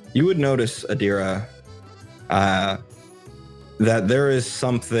you would notice, Adira, that there is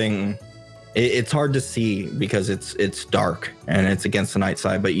something. It's hard to see because it's dark and it's against the night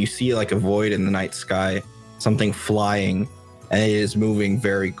side, but you see like a void in the night sky, something flying, and it is moving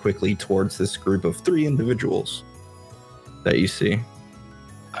very quickly towards this group of 3 individuals that you see.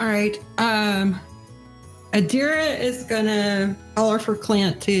 All right. Adira is gonna holler for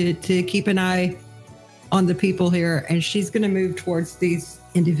Clint to keep an eye on the people here, and she's gonna move towards these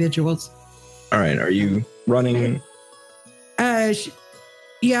individuals. All right. Are you running?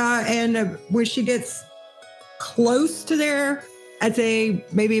 Yeah, and when she gets close to there, I'd say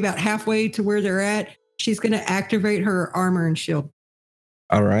maybe about halfway to where they're at, she's going to activate her armor and shield.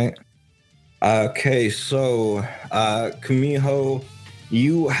 All right. Okay, so Kumiho,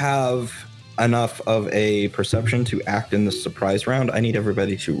 you have enough of a perception to act in the surprise round. I need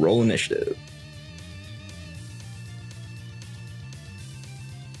everybody to roll initiative.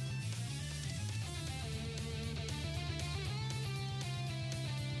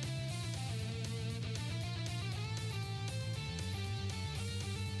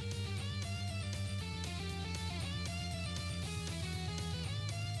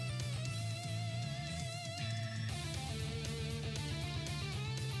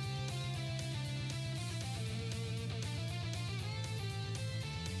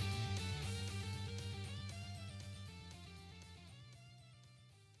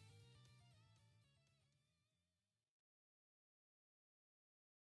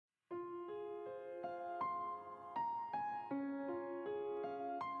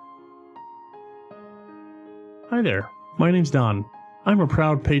 Hi there, my name's Don. I'm a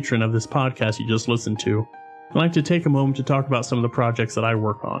proud patron of this podcast you just listened to. I'd like to take a moment to talk about some of the projects that I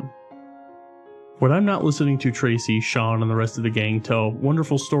work on. When I'm not listening to Tracy, Sean, and the rest of the gang tell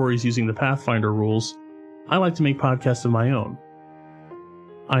wonderful stories using the Pathfinder rules, I like to make podcasts of my own.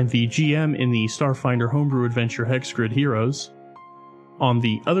 I'm the GM in the Starfinder homebrew adventure Hexgrid Heroes. On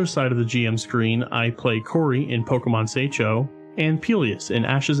the other side of the GM screen, I play Corey in Pokemon Seicho, and Peleus in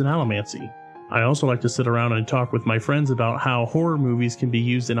Ashes and Allomancy. I also like to sit around and talk with my friends about how horror movies can be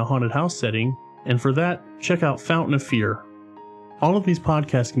used in a haunted house setting, and for that, check out Fountain of Fear. All of these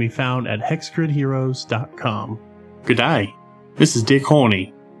podcasts can be found at hexgridheroes.com. Good day, this is Dick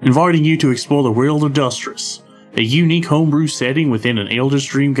Horney, inviting you to explore the world of Dustris, a unique homebrew setting within an Eldritch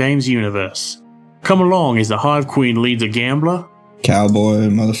Dream Games universe. Come along as the Hive Queen leads a gambler, Cowboy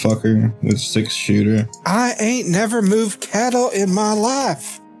motherfucker with 6-shooter. I ain't never moved cattle in my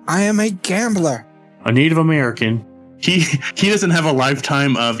life. I am a gambler. a Native American. He doesn't have a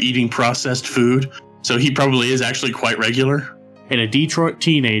lifetime of eating processed food, so he probably is actually quite regular. And a Detroit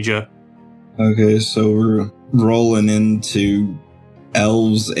teenager. Okay, so we're rolling into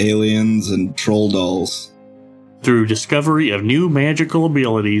elves, aliens, and troll dolls. Through discovery of new magical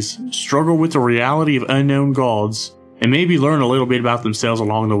abilities, struggle with the reality of unknown gods, and maybe learn a little bit about themselves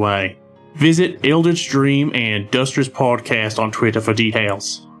along the way. Visit Eldritch Dream and Dustris Podcast on Twitter for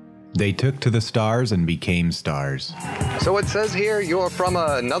details. They took to the stars and became stars. So it says here you're from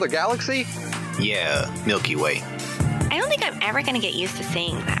another galaxy? Yeah, Milky Way. I don't think I'm ever going to get used to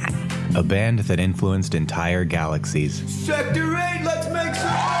saying that. A band that influenced entire galaxies. Sector 8, let's make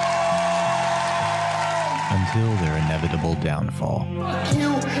some... Until their inevitable downfall. Fuck you,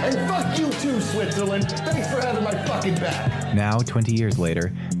 and fuck you too, Switzerland. Thanks for having my fucking back. Now, 20 years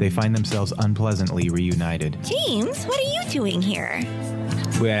later, they find themselves unpleasantly reunited. James, what are you doing here?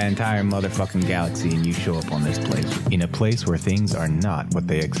 We had an entire motherfucking galaxy and you show up on this place. In a place where things are not what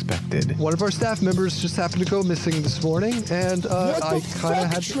they expected. One of our staff members just happened to go missing this morning, and I kind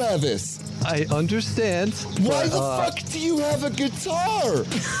of had to... Travis? I understand. Why the fuck do you have a guitar?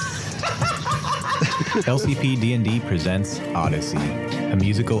 LCP D&D presents Odyssey, a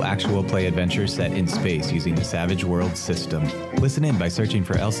musical actual play adventure set in space using the Savage Worlds system. Listen in by searching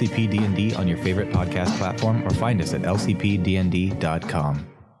for LCP D&D on your favorite podcast platform or find us at lcpdnd.com.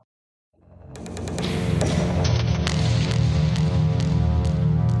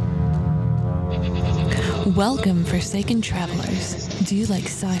 Welcome, Forsaken Travelers. Do you like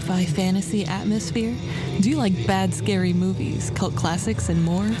sci-fi fantasy atmosphere? Do you like bad, scary movies, cult classics, and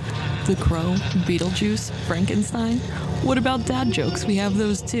more? The Crow, Beetlejuice, Frankenstein? What about dad jokes? We have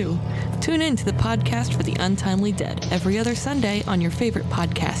those too. Tune in to the podcast for the Untimely Dead every other Sunday on your favorite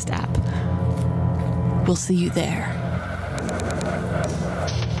podcast app. We'll see you there.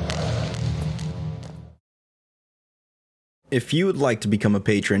 If you would like to become a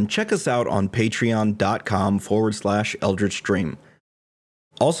patron, check us out on patreon.com/Eldritch Dream.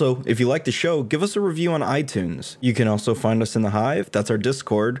 Also, if you like the show, give us a review on iTunes. You can also find us in the Hive, that's our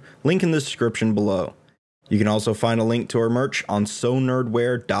Discord, link in the description below. You can also find a link to our merch on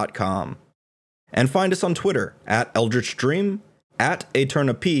sonerdwear.com. And find us on Twitter, at Eldritch Dream, at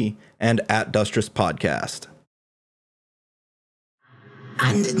AeternaP, and at Dustris Podcast.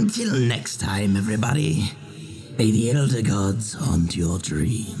 And until next time, everybody, may the Elder Gods haunt your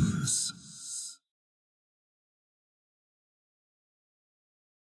dreams.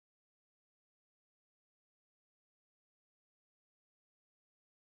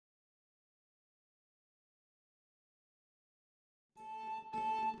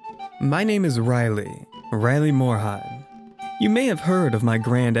 My name is Riley Morheim. You may have heard of my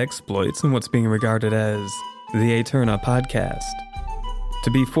grand exploits in what's being regarded as the Eterna Podcast. To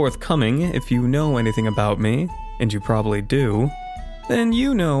be forthcoming, if you know anything about me, and you probably do, then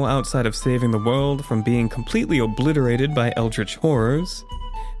you know outside of saving the world from being completely obliterated by eldritch horrors,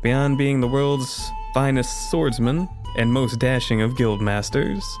 beyond being the world's finest swordsman and most dashing of guild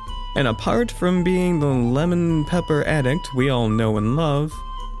masters, and apart from being the lemon pepper addict we all know and love,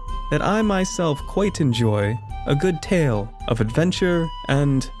 that I myself quite enjoy a good tale of adventure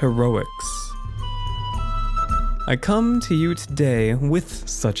and heroics. I come to you today with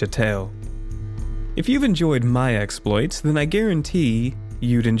such a tale. If you've enjoyed my exploits, then I guarantee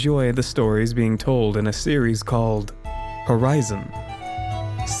you'd enjoy the stories being told in a series called Horizon.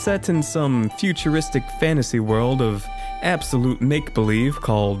 Set in some futuristic fantasy world of absolute make-believe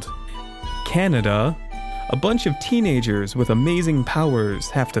called Canada, a bunch of teenagers with amazing powers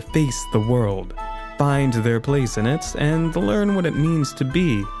have to face the world, find their place in it, and learn what it means to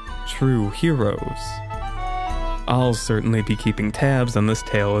be true heroes. I'll certainly be keeping tabs on this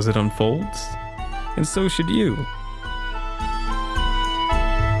tale as it unfolds. and so should you.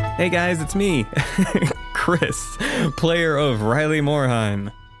 Hey guys, it's me, Chris, player of Riley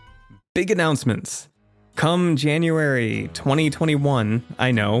Morheim. Big announcements. Come January 2021,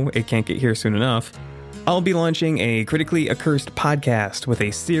 I know, it can't get here soon enough, I'll be launching a Critically Accursed podcast with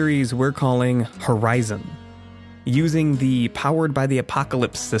a series we're calling Horizon. Using the Powered by the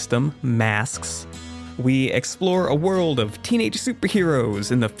Apocalypse system, Masks, we explore a world of teenage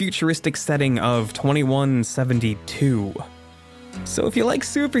superheroes in the futuristic setting of 2172. So if you like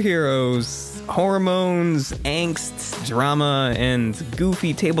superheroes, hormones, angst, drama, and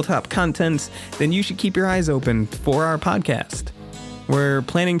goofy tabletop content, then you should keep your eyes open for our podcast. We're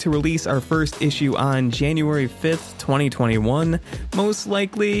planning to release our first issue on January 5th, 2021, most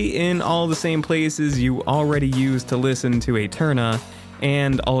likely in all the same places you already use to listen to Eterna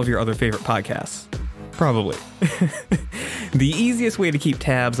and all of your other favorite podcasts. Probably. The easiest way to keep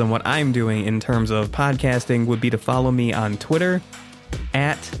tabs on what I'm doing in terms of podcasting would be to follow me on Twitter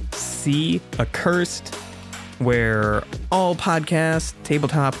 @CAccursed, where all podcast,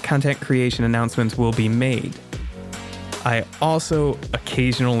 tabletop content creation announcements will be made. I also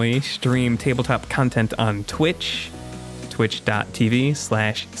occasionally stream tabletop content on Twitch,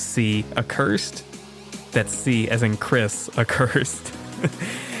 twitch.tv/CAccursed. That's C as in Chris Accursed.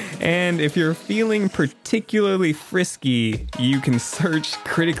 And if you're feeling particularly frisky, you can search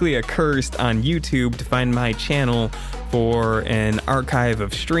Critically Accursed on YouTube to find my channel for an archive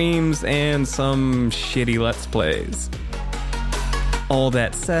of streams and some shitty Let's Plays. All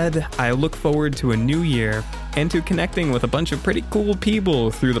that said, I look forward to a new year and to connecting with a bunch of pretty cool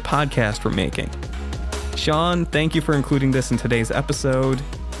people through the podcast we're making. Sean, thank you for including this in today's episode,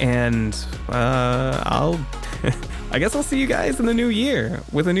 and I guess I'll see you guys in the new year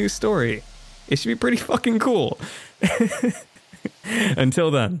with a new story. It should be pretty fucking cool.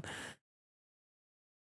 Until then.